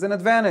pushiness, is an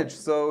advantage.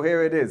 So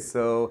here it is.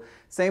 So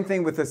same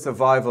thing with the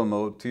survival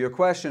mode. To your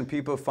question,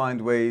 people find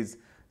ways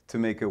to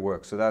make it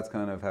work. So that's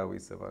kind of how we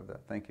survive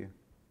that. Thank you.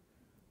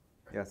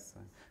 Yes.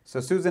 So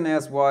Susan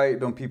asked, why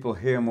don't people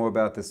hear more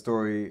about the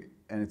story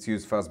and it's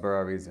used for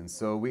hasbara reasons?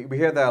 So we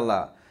hear that a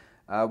lot.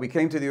 We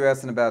came to the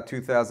U.S. in about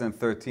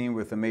 2013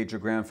 with a major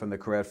grant from the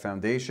Koret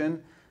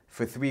Foundation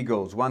for 3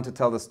 goals. 1, to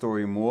tell the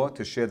story more,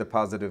 to share the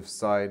positive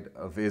side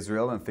of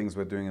Israel and things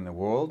we're doing in the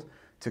world,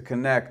 to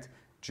connect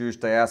Jewish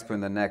diaspora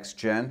in the next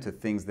gen to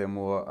things they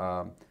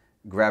more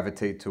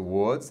gravitate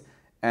towards.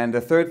 And the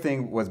third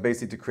thing was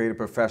basically to create a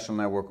professional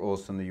network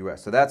also in the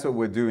U.S. So that's what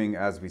we're doing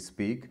as we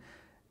speak.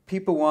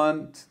 People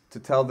want to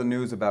tell the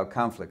news about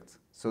conflict.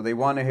 So they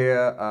want to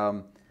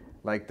hear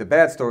like the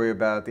bad story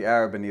about the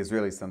Arab and the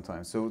Israeli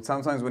sometimes. So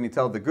sometimes when you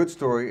tell the good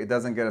story, it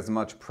doesn't get as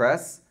much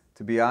press,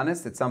 to be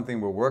honest. It's something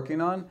we're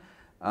working on.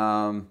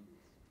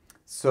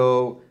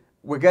 So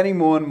we're getting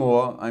more and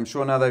more. I'm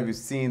sure now that you've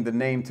seen the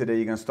name today,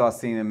 you're going to start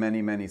seeing it in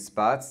many, many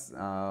spots.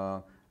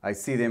 I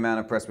see the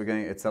amount of press we're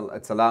getting. It's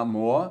a lot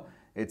more.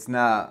 It's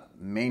not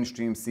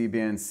mainstream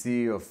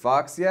CBNC or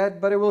Fox yet,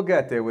 but it will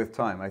get there with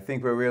time. I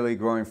think we're really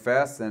growing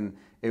fast, and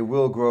it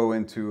will grow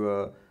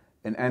into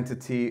an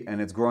entity, and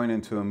it's growing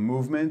into a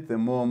movement. The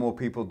more and more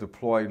people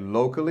deploy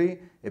locally,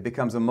 it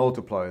becomes a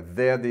multiplier.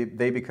 There,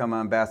 they become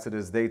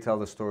ambassadors, they tell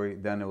the story,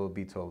 then it will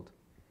be told.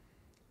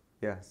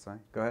 Yeah, sorry,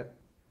 go ahead.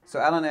 So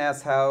Alan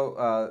asked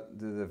how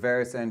the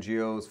various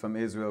NGOs from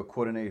Israel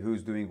coordinate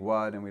who's doing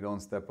what and we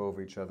don't step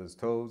over each other's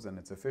toes and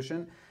it's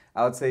efficient.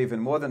 I would say even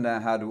more than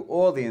that, how do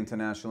all the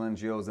international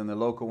NGOs and the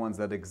local ones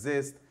that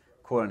exist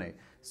coordinate?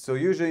 So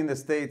usually in the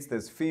States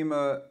there's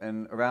FEMA,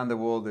 and around the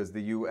world there's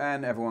the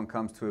UN. Everyone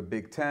comes to a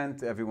big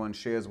tent, everyone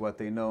shares what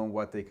they know and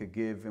what they could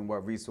give and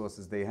what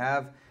resources they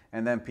have,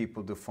 and then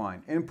people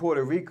define. In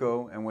Puerto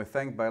Rico, and we're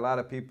thanked by a lot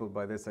of people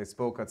by this, I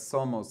spoke at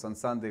Somos on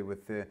Sunday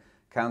with the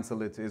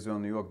Consulate to Israel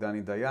in New York,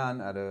 Danny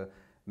Dayan, at a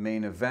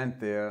main event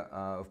there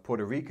of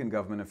Puerto Rican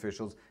government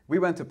officials. We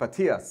went to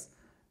Patias.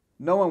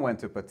 No one went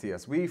to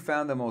Patias. We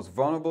found the most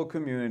vulnerable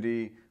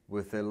community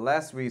with the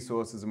less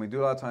resources, and we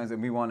do a lot of times,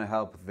 and we want to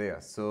help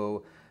there.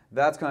 So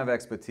that's kind of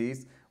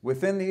expertise.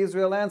 Within the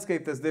Israel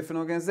landscape, there's different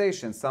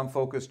organizations. Some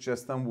focus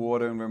just on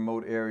water in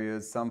remote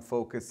areas. Some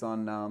focus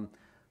on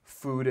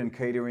food and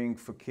catering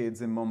for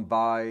kids in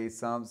Mumbai.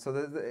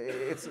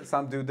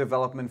 Some do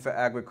development for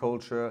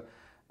agriculture.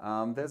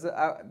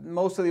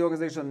 Most of the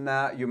organizations are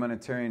not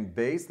humanitarian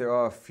based. There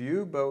are a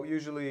few, but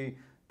usually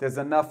there's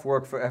enough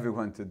work for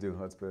everyone to do,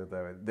 let's put it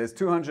that way. There's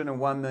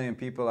 201 million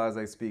people as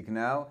I speak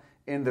now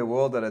in the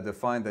world that are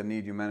defined that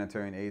need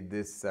humanitarian aid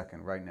this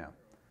second, right now.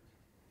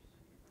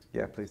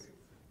 Yeah, please.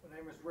 My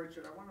name is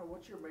Richard. I want to know,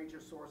 what's your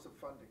major source of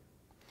funding?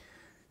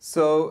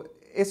 So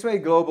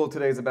IsraAID Global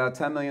today is about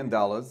 $10 million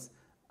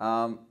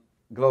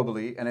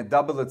globally, and it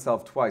doubled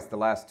itself twice the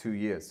last 2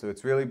 years. So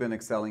it's really been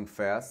excelling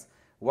fast.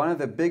 One of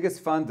the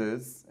biggest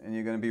funders, and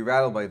you're going to be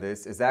rattled by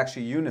this, is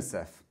actually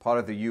UNICEF, part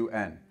of the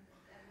UN,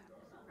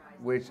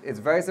 which is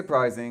very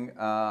surprising.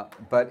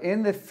 But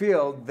in the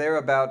field, they're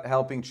about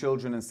helping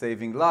children and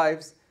saving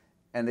lives,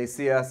 and they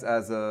see us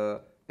as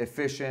an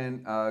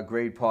efficient,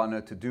 great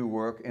partner to do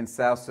work in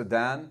South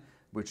Sudan,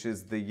 which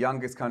is the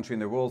youngest country in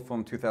the world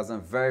from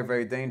 2000, very,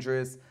 very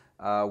dangerous.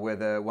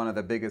 We're one of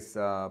the biggest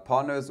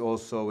partners,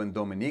 also in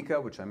Dominica,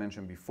 which I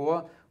mentioned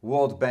before.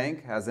 World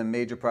Bank has a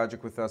major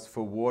project with us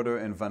for water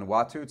in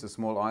Vanuatu. It's a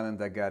small island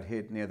that got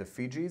hit near the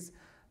Fijis.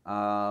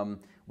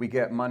 We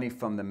get money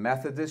from the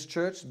Methodist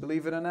Church,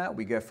 believe it or not.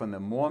 We get from the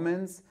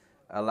Mormons,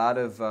 a lot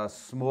of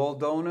small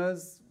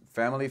donors,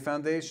 family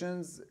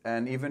foundations,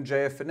 and even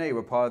JFNNJ.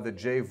 We're part of the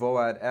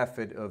JVOAD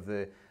effort of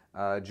the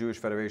Jewish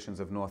Federations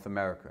of North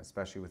America,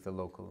 especially with the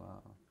local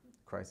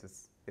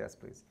crisis. Yes,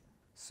 please.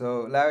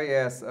 So Larry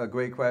asked a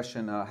great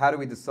question. How do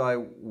we decide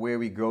where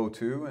we go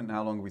to and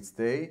how long we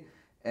stay?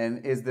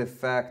 And is the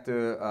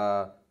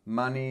factor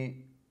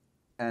money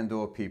and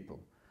or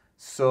people?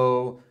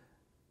 So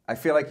I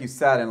feel like you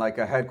sat in like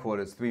a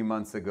headquarters 3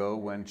 months ago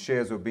when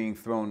chairs were being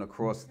thrown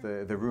across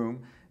the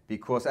room,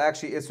 because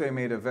actually Israel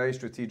made a very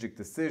strategic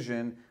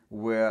decision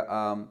where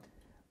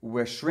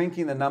we're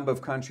shrinking the number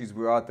of countries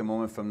we are at the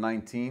moment from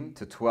 19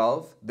 to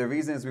 12. The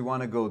reason is we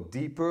want to go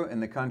deeper in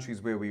the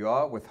countries where we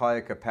are with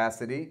higher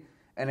capacity.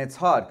 And it's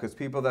hard because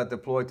people that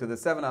deploy to the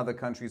 7 other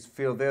countries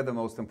feel they're the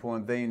most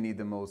important, they need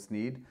the most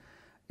need.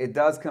 It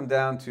does come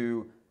down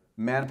to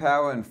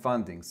manpower and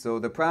funding. So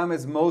the problem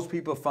is most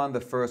people fund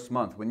the first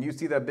month. When you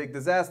see that big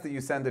disaster,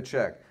 you send a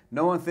check.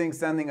 No one thinks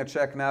sending a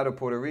check now to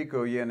Puerto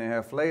Rico a year and a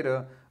half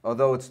later,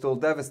 although it's still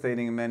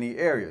devastating in many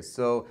areas.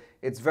 So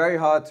it's very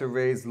hard to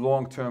raise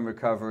long-term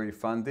recovery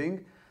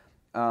funding.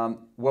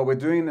 What we're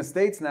doing in the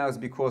States now is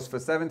because for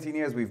 17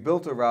 years we've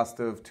built a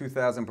roster of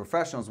 2,000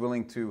 professionals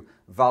willing to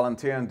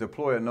volunteer and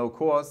deploy at no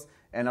cost,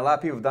 and a lot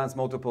of people have done this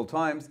multiple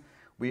times.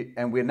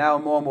 We're now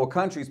in more and more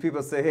countries.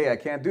 People say, hey, I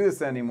can't do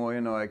this anymore.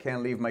 I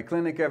can't leave my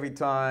clinic every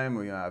time.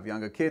 Or, I have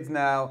younger kids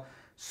now.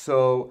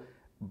 So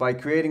by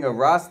creating a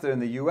roster in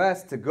the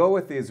US to go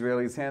with the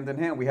Israelis hand in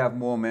hand, we have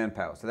more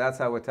manpower. So that's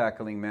how we're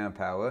tackling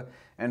manpower.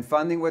 And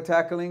funding we're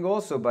tackling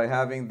also by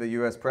having the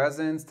US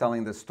presence,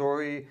 telling the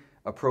story,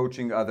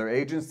 approaching other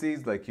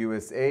agencies like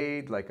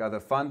USAID, like other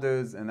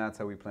funders, and that's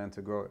how we plan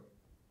to grow it.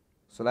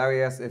 So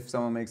Larry asked if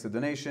someone makes a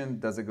donation,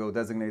 does it go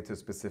designated to a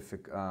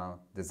specific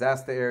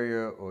disaster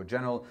area or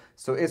general?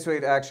 So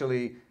IsraAID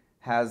actually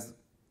has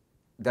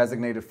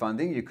designated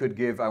funding. You could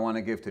give, I want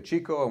to give to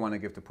Chico, I want to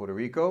give to Puerto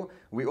Rico.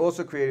 We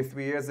also created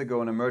 3 years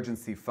ago an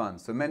emergency fund.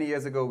 So many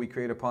years ago we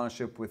created a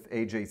partnership with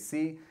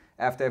AJC.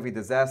 After every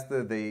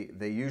disaster,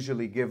 they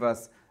usually give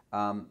us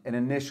an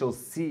initial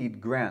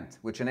seed grant,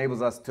 which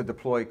enables us to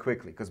deploy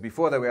quickly. Because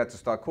before that we had to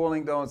start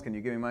calling donors, can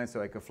you give me money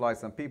so I could fly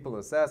some people,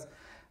 assess?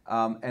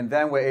 And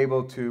then we're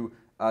able to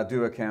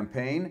do a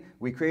campaign.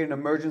 We created an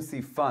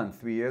emergency fund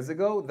 3 years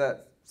ago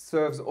that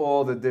serves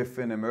all the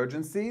different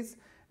emergencies.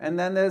 And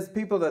then there's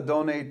people that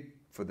donate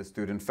for the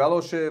student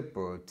fellowship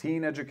or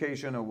teen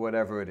education or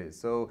whatever it is.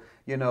 So,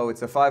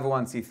 it's a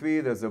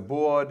 501c3, there's a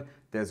board,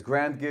 there's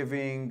grant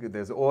giving,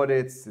 there's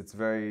audits. It's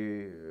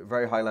very,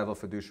 very high level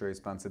fiduciary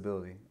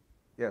responsibility.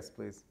 Yes,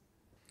 please.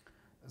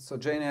 So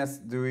Jane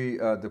asked, do we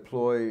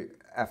deploy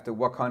after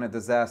what kind of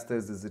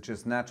disasters? Is it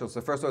just natural?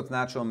 So first of all, it's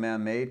natural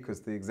man-made,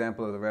 because the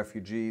example of the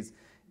refugees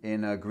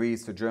in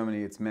Greece to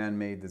Germany, it's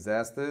man-made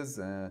disasters,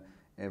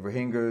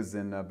 Rohingyas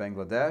in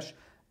Bangladesh.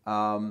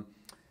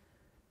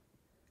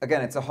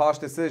 Again, it's a harsh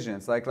decision.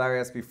 It's like Larry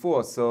asked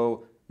before.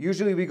 So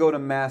usually we go to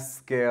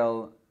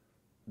mass-scale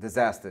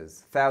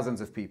disasters,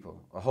 thousands of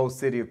people, a whole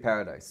city of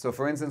paradise. So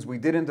for instance, we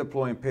didn't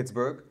deploy in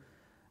Pittsburgh,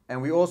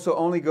 and we also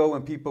only go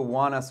when people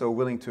want us or are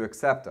willing to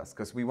accept us,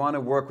 because we want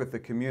to work with the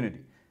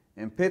community.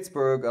 In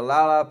Pittsburgh, a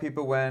lot of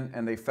people went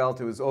and they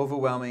felt it was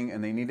overwhelming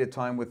and they needed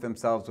time with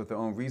themselves, with their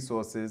own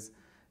resources.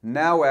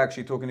 Now we're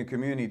actually talking to the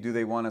community, do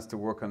they want us to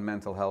work on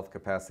mental health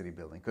capacity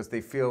building? Because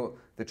they feel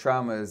the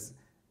trauma is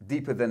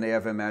deeper than they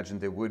ever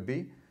imagined it would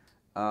be.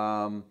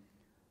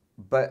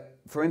 But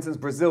for instance,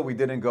 Brazil, we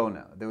didn't go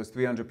now. There was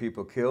 300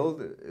 people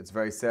killed. It's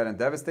very sad and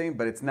devastating,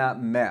 but it's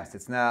not mass.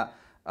 It's not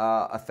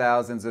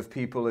thousands of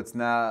people. It's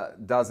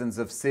not dozens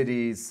of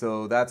cities.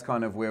 So that's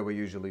kind of where we're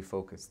usually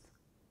focused.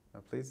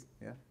 Please,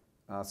 yeah.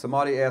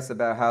 Somebody asked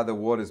about how the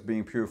water is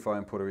being purified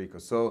in Puerto Rico.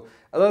 So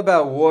a little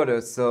about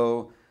water.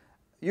 So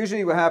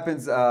usually what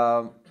happens,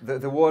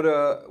 the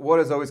water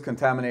is always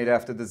contaminated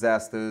after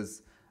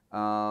disasters.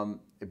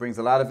 It brings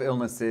a lot of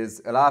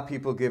illnesses. A lot of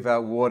people give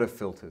out water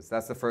filters.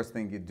 That's the first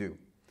thing you do.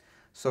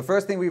 So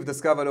first thing we've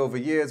discovered over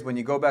years, when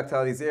you go back to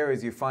all these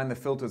areas, you find the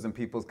filters in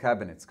people's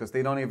cabinets because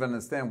they don't even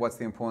understand what's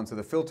the importance of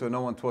the filter.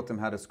 No one taught them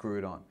how to screw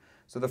it on.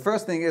 So the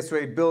first thing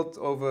IsraAID built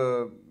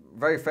over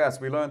very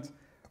fast, we learned,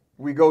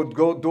 we go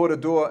door to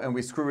door and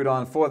we screw it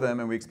on for them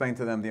and we explain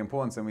to them the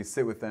importance and we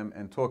sit with them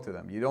and talk to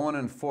them. You don't want to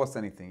enforce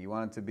anything. You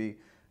want it to be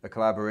a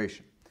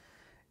collaboration.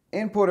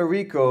 In Puerto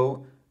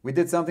Rico, we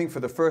did something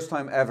for the first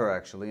time ever,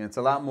 actually, and it's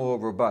a lot more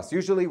robust.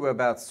 Usually we're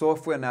about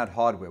software, not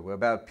hardware. We're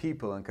about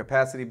people and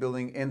capacity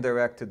building,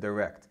 indirect to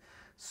direct.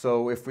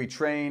 So if we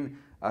train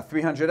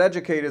 300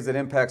 educators, it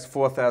impacts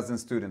 4,000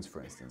 students,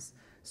 for instance.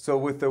 So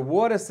with the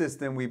water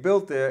system we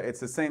built there, it's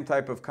the same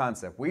type of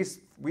concept.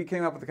 We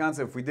came up with the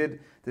concept, if we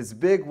did this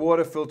big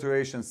water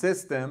filtration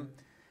system,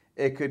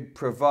 it could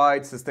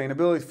provide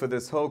sustainability for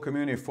this whole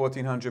community of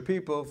 1,400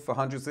 people for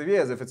hundreds of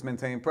years if it's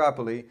maintained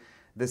properly.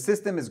 The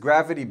system is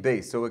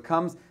gravity-based, so it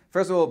comes,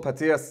 first of all,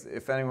 Patias,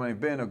 if anyone has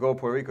been, or go to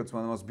Puerto Rico, it's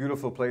one of the most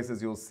beautiful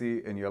places you'll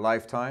see in your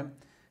lifetime.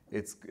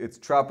 It's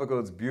tropical,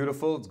 it's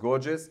beautiful, it's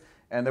gorgeous,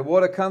 and the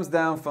water comes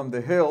down from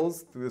the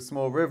hills through the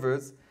small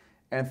rivers,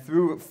 and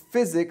through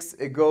physics,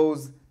 it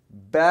goes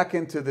back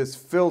into this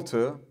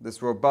filter,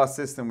 this robust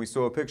system we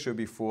saw a picture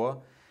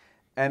before,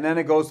 and then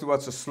it goes through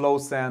what's a slow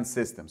sand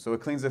system. So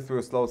it cleans it through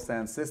a slow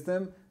sand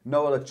system,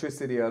 no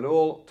electricity at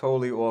all,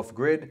 totally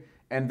off-grid,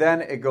 and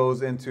then it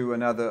goes into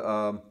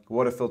another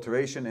water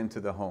filtration into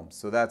the home.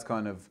 So that's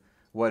kind of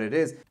what it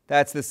is.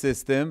 That's the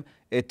system.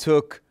 It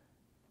took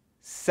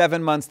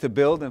 7 months to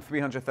build and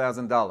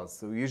 $300,000.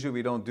 So usually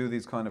we don't do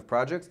these kind of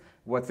projects.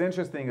 What's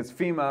interesting is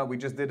FEMA, we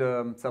just did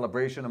a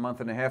celebration a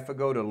month and a half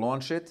ago to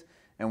launch it.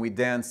 And we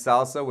danced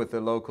salsa with the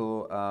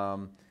local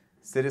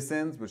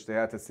citizens, which they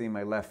had to see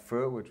my left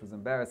foot, which was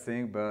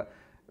embarrassing. But,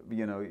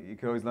 you know, you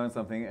can always learn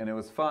something. And it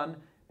was fun.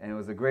 And it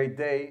was a great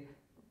day.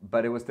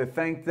 But it was to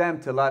thank them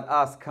to let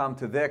us come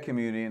to their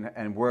community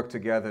and work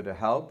together to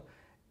help.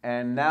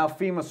 And now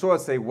FEMA saw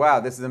us say,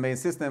 wow, this is an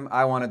amazing system.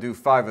 I want to do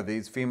 5 of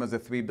these. FEMA's a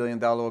 $3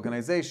 billion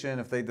organization.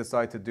 If they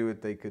decide to do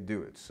it, they could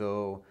do it.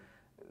 So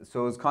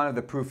it's kind of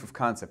the proof of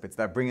concept. It's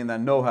that bringing that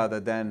know-how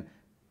that then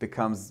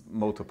becomes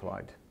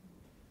multiplied.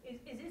 Is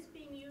this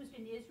being used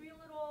in Israel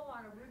at all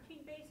on a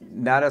routine basis?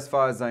 Not as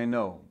far as I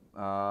know,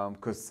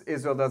 because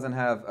Israel doesn't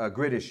have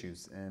grid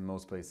issues in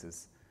most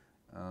places,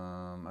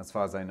 as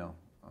far as I know.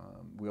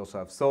 We also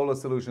have solar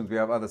solutions. We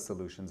have other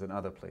solutions in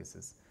other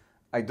places.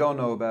 I don't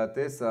know about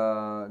this.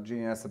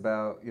 Gene asked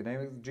about, your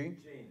name is Gene?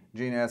 Gene.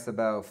 Gene asked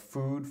about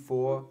food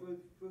for? Food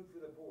for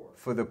the poor.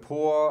 For the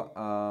poor.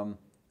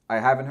 I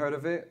haven't heard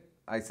of it.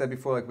 I said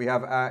before, like we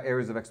have our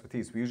areas of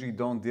expertise. We usually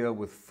don't deal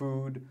with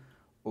food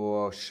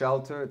or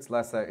shelter. It's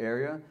less our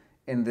area.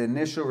 In the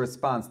initial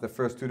response, the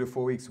first 2 to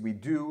 4 weeks, we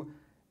do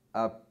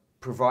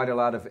provide a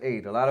lot of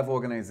aid. A lot of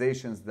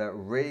organizations that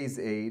raise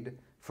aid,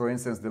 for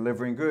instance,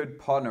 Delivering Good,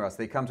 partner us.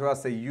 They come to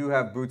us, say, you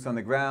have boots on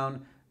the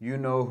ground, you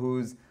know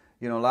who's,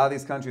 you know, a lot of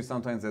these countries,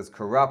 sometimes there's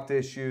corrupt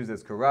issues,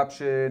 there's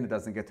corruption, it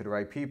doesn't get to the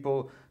right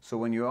people. So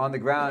when you're on the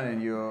ground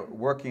and you're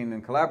working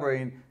and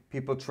collaborating,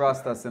 people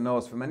trust us and know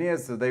us for many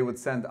years, so they would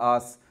send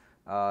us,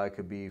 it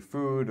could be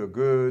food or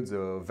goods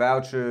or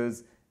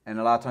vouchers, and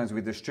a lot of times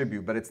we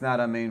distribute, but it's not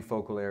our main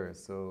focal area.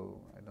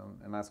 So,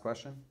 and last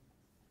question?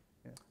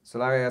 Yeah. So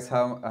Larry asked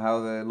how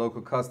the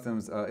local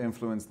customs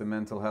influence the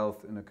mental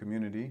health in a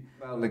community.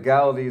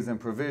 Legalities and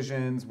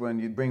provisions when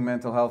you bring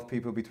mental health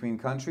people between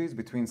countries,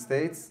 between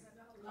states,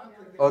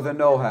 or the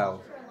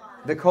know-how,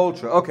 the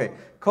culture. Okay,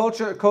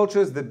 culture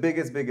is the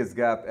biggest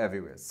gap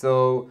everywhere.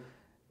 So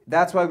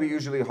that's why we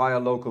usually hire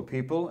local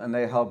people, and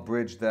they help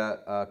bridge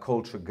that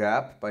culture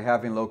gap by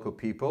having local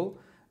people.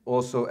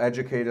 Also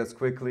educate us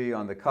quickly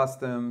on the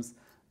customs.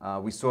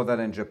 We saw that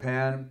in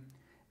Japan.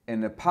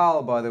 In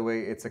Nepal, by the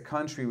way, it's a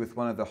country with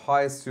one of the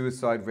highest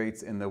suicide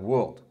rates in the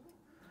world.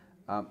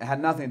 It had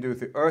nothing to do with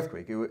the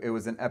earthquake. It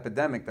was an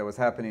epidemic that was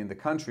happening in the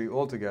country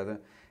altogether.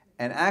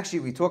 And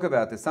actually, we talk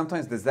about this.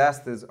 Sometimes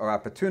disasters are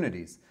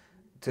opportunities.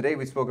 Today,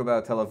 we spoke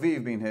about Tel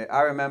Aviv being here.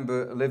 I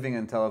remember living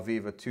in Tel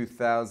Aviv in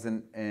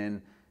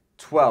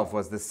 2012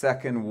 was the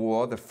second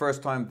war. The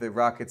first time the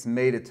rockets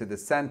made it to the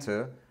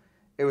center,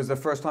 it was the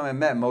first time I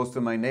met most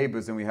of my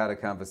neighbors and we had a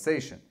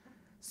conversation.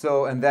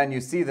 So, and then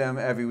you see them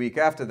every week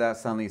after that,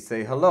 suddenly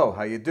say, hello,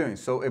 how you doing?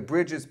 So it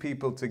bridges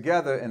people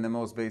together in the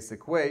most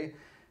basic way.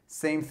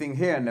 Same thing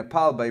here in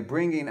Nepal, by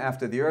bringing,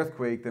 after the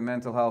earthquake, the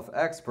mental health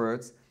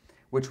experts,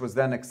 which was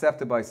then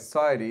accepted by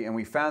society. And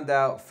we found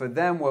out for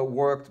them what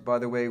worked, by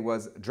the way,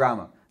 was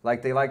drama.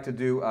 Like they like to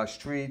do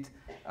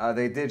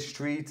they did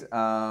street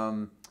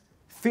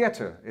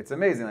theater. It's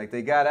amazing. Like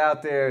they got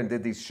out there and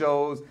did these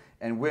shows,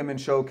 and women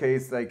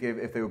showcased, like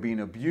if they were being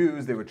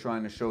abused, they were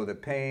trying to show the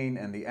pain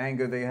and the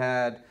anger they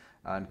had,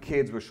 and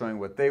kids were showing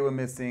what they were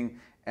missing.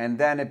 And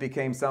then it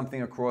became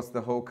something across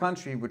the whole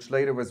country, which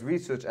later was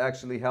research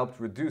actually helped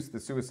reduce the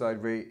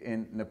suicide rate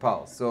in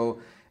Nepal. So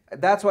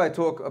that's why I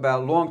talk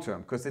about long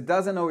term, because it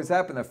doesn't always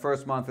happen the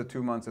first month or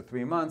 2 months or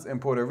 3 months. In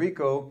Puerto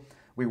Rico,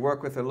 we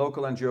work with a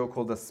local NGO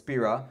called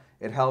Aspira.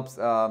 It helps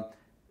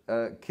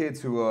kids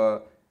who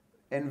are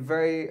in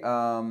very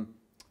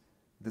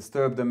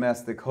disturbed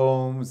domestic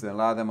homes, and a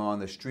lot of them are on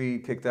the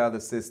street, kicked out of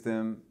the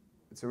system.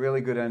 It's a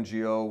really good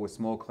NGO with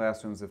small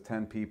classrooms of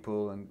 10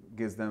 people and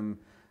gives them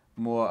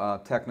more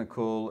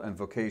technical and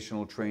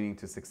vocational training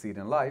to succeed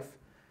in life.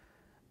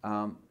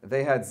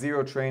 They had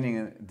zero training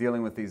in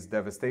dealing with these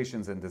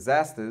devastations and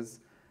disasters.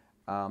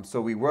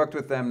 So we worked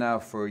with them now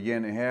for a year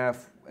and a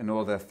half in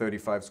all their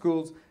 35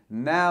 schools.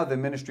 Now the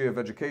Ministry of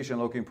Education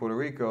located in Puerto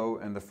Rico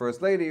and the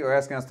First Lady are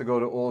asking us to go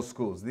to all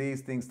schools.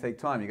 These things take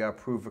time. You got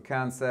to prove a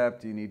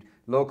concept. You need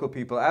local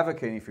people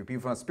advocating for you.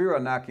 People from Aspira are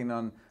knocking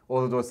on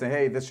all the doors saying,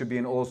 hey, this should be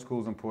in all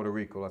schools in Puerto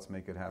Rico. Let's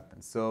make it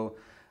happen. So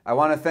I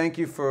want to thank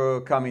you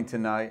for coming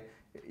tonight.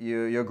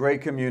 You're a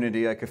great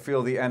community. I could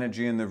feel the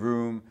energy in the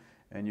room.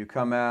 And you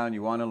come out and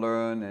you want to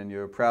learn, and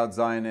you're proud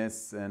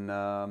Zionists. And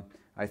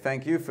I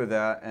thank you for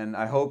that. And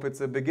I hope it's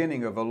a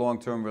beginning of a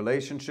long-term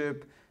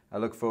relationship. I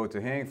look forward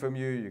to hearing from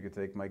you. You can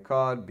take my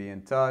card, be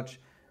in touch.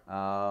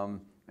 And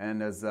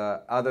there's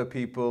other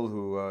people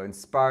who are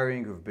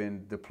inspiring, who've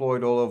been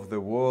deployed all over the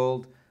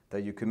world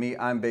that you can meet.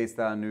 I'm based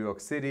out in New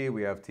York City.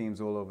 We have teams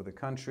all over the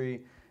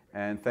country.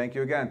 And thank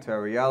you again to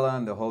Ariella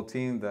and the whole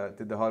team that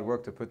did the hard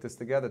work to put this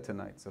together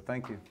tonight. So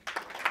thank you.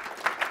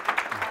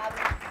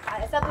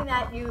 Something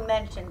that you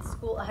mentioned,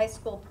 high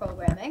school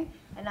programming,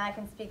 and I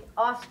can speak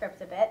off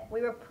script a bit.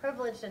 We were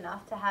privileged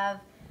enough to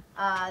have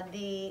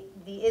the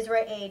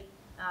IsraAID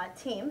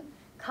team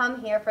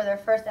come here for their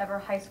first ever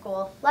high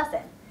school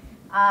lesson.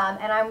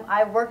 And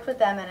I worked with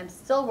them, and I'm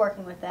still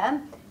working with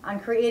them on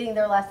creating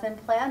their lesson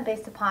plan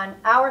based upon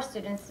our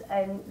students.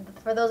 And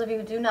for those of you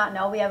who do not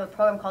know, we have a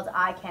program called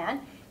ICANN.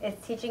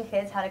 It's teaching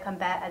kids how to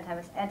combat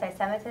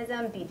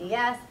anti-Semitism,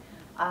 BDS,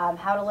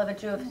 how to live a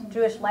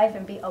Jewish life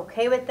and be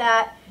okay with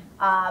that.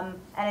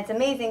 And it's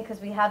amazing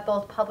because we have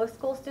both public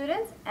school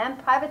students and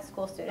private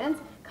school students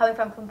coming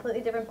from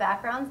completely different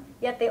backgrounds,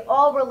 yet they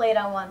all relate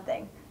on one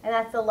thing, and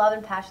that's the love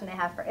and passion they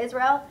have for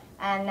Israel,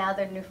 and now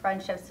their new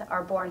friendships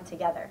are born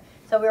together.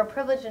 So we were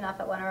privileged enough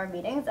at one of our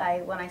meetings,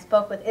 when I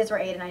spoke with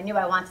IsraAID, and I knew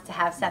I wanted to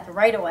have Seth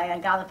right away, I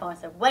got on the phone and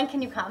said, when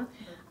can you come?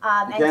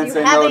 You can't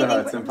say no to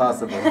her, it's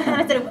impossible.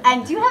 And I said,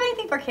 and do you have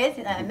anything for kids?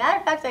 And matter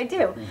of fact, I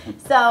do.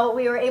 So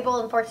we were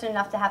able and fortunate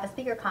enough to have a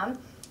speaker come,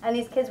 and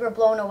these kids were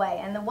blown away.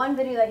 And the one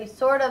video that you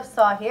sort of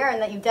saw here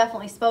and that you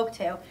definitely spoke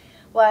to,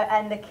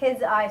 and the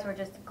kids' eyes were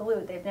just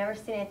glued, they've never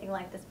seen anything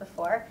like this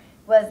before,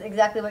 was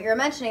exactly what you're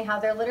mentioning, how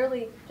they're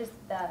literally just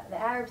the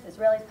Arabs,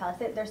 Israelis,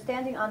 Palestinians, they're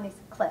standing on these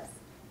cliffs.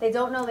 They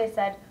don't know, they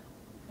said,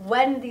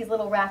 when these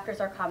little rafters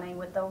are coming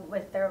with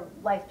their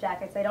life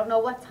jackets. They don't know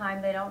what time,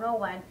 they don't know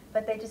when,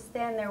 but they just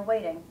stand there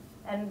waiting.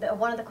 And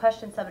one of the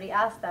questions somebody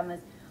asked them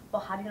is,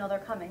 well, how do you know they're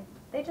coming?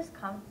 They just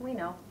come, we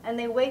know. And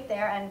they wait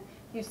there, and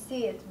you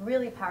see it's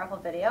really powerful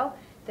video.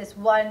 This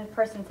one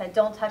person said,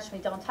 don't touch me,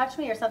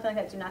 or something like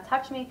that, do not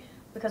touch me,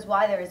 because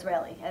why? They're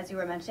Israeli. As you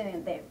were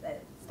mentioning, the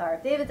Star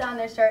of David's on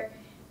their shirt.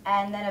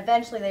 And then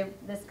eventually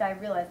this guy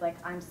realized, like,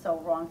 I'm so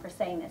wrong for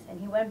saying this. And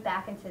he went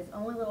back into his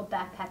only little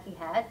backpack he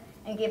had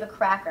and gave a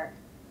cracker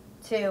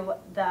to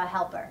the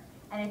helper.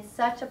 And it's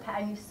such a,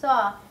 and you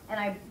saw, and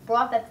I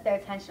brought that to their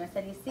attention. I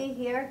said, you see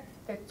here,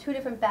 they're two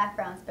different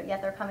backgrounds, but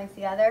yet they're coming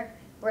together.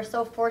 We're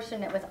so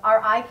fortunate with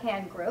our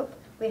ICANN group.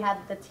 We have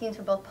the teams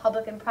from both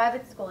public and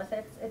private school. I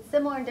said, it's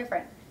similar and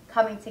different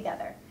coming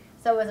together.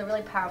 So it was a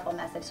really powerful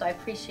message. So I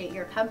appreciate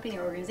your company,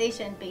 your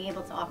organization, being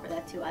able to offer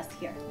that to us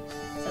here.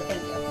 So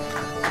thank you.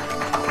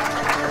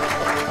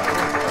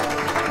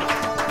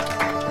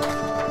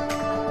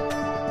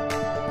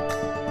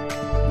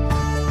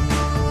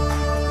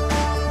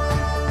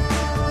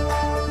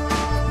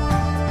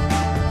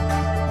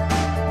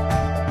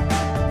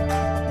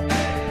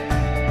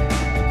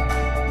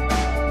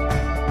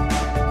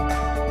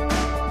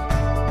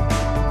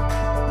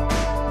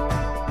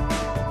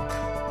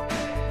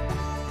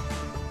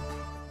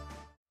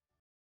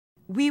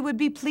 We would would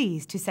be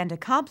pleased to send a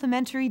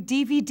complimentary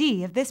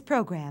DVD of this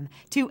program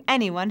to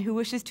anyone who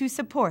wishes to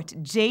support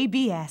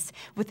JBS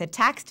with a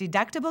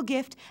tax-deductible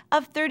gift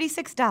of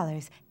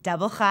 $36,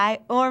 double high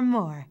or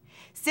more.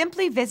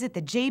 Simply visit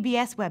the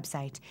JBS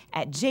website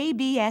at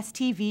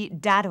jbstv.org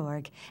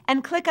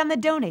and click on the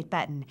Donate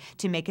button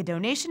to make a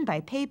donation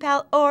by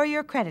PayPal or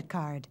your credit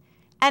card.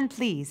 And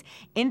please,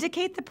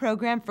 indicate the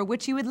program for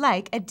which you would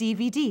like a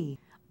DVD.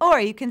 Or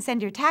you can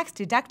send your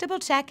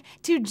tax-deductible check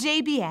to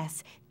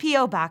JBS,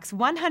 P.O. Box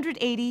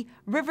 180,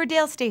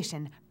 Riverdale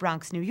Station,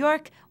 Bronx, New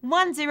York,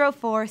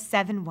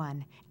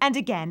 10471. And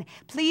again,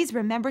 please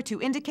remember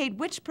to indicate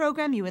which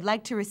program you would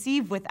like to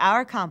receive with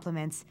our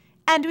compliments.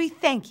 And we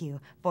thank you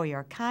for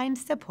your kind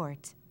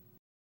support.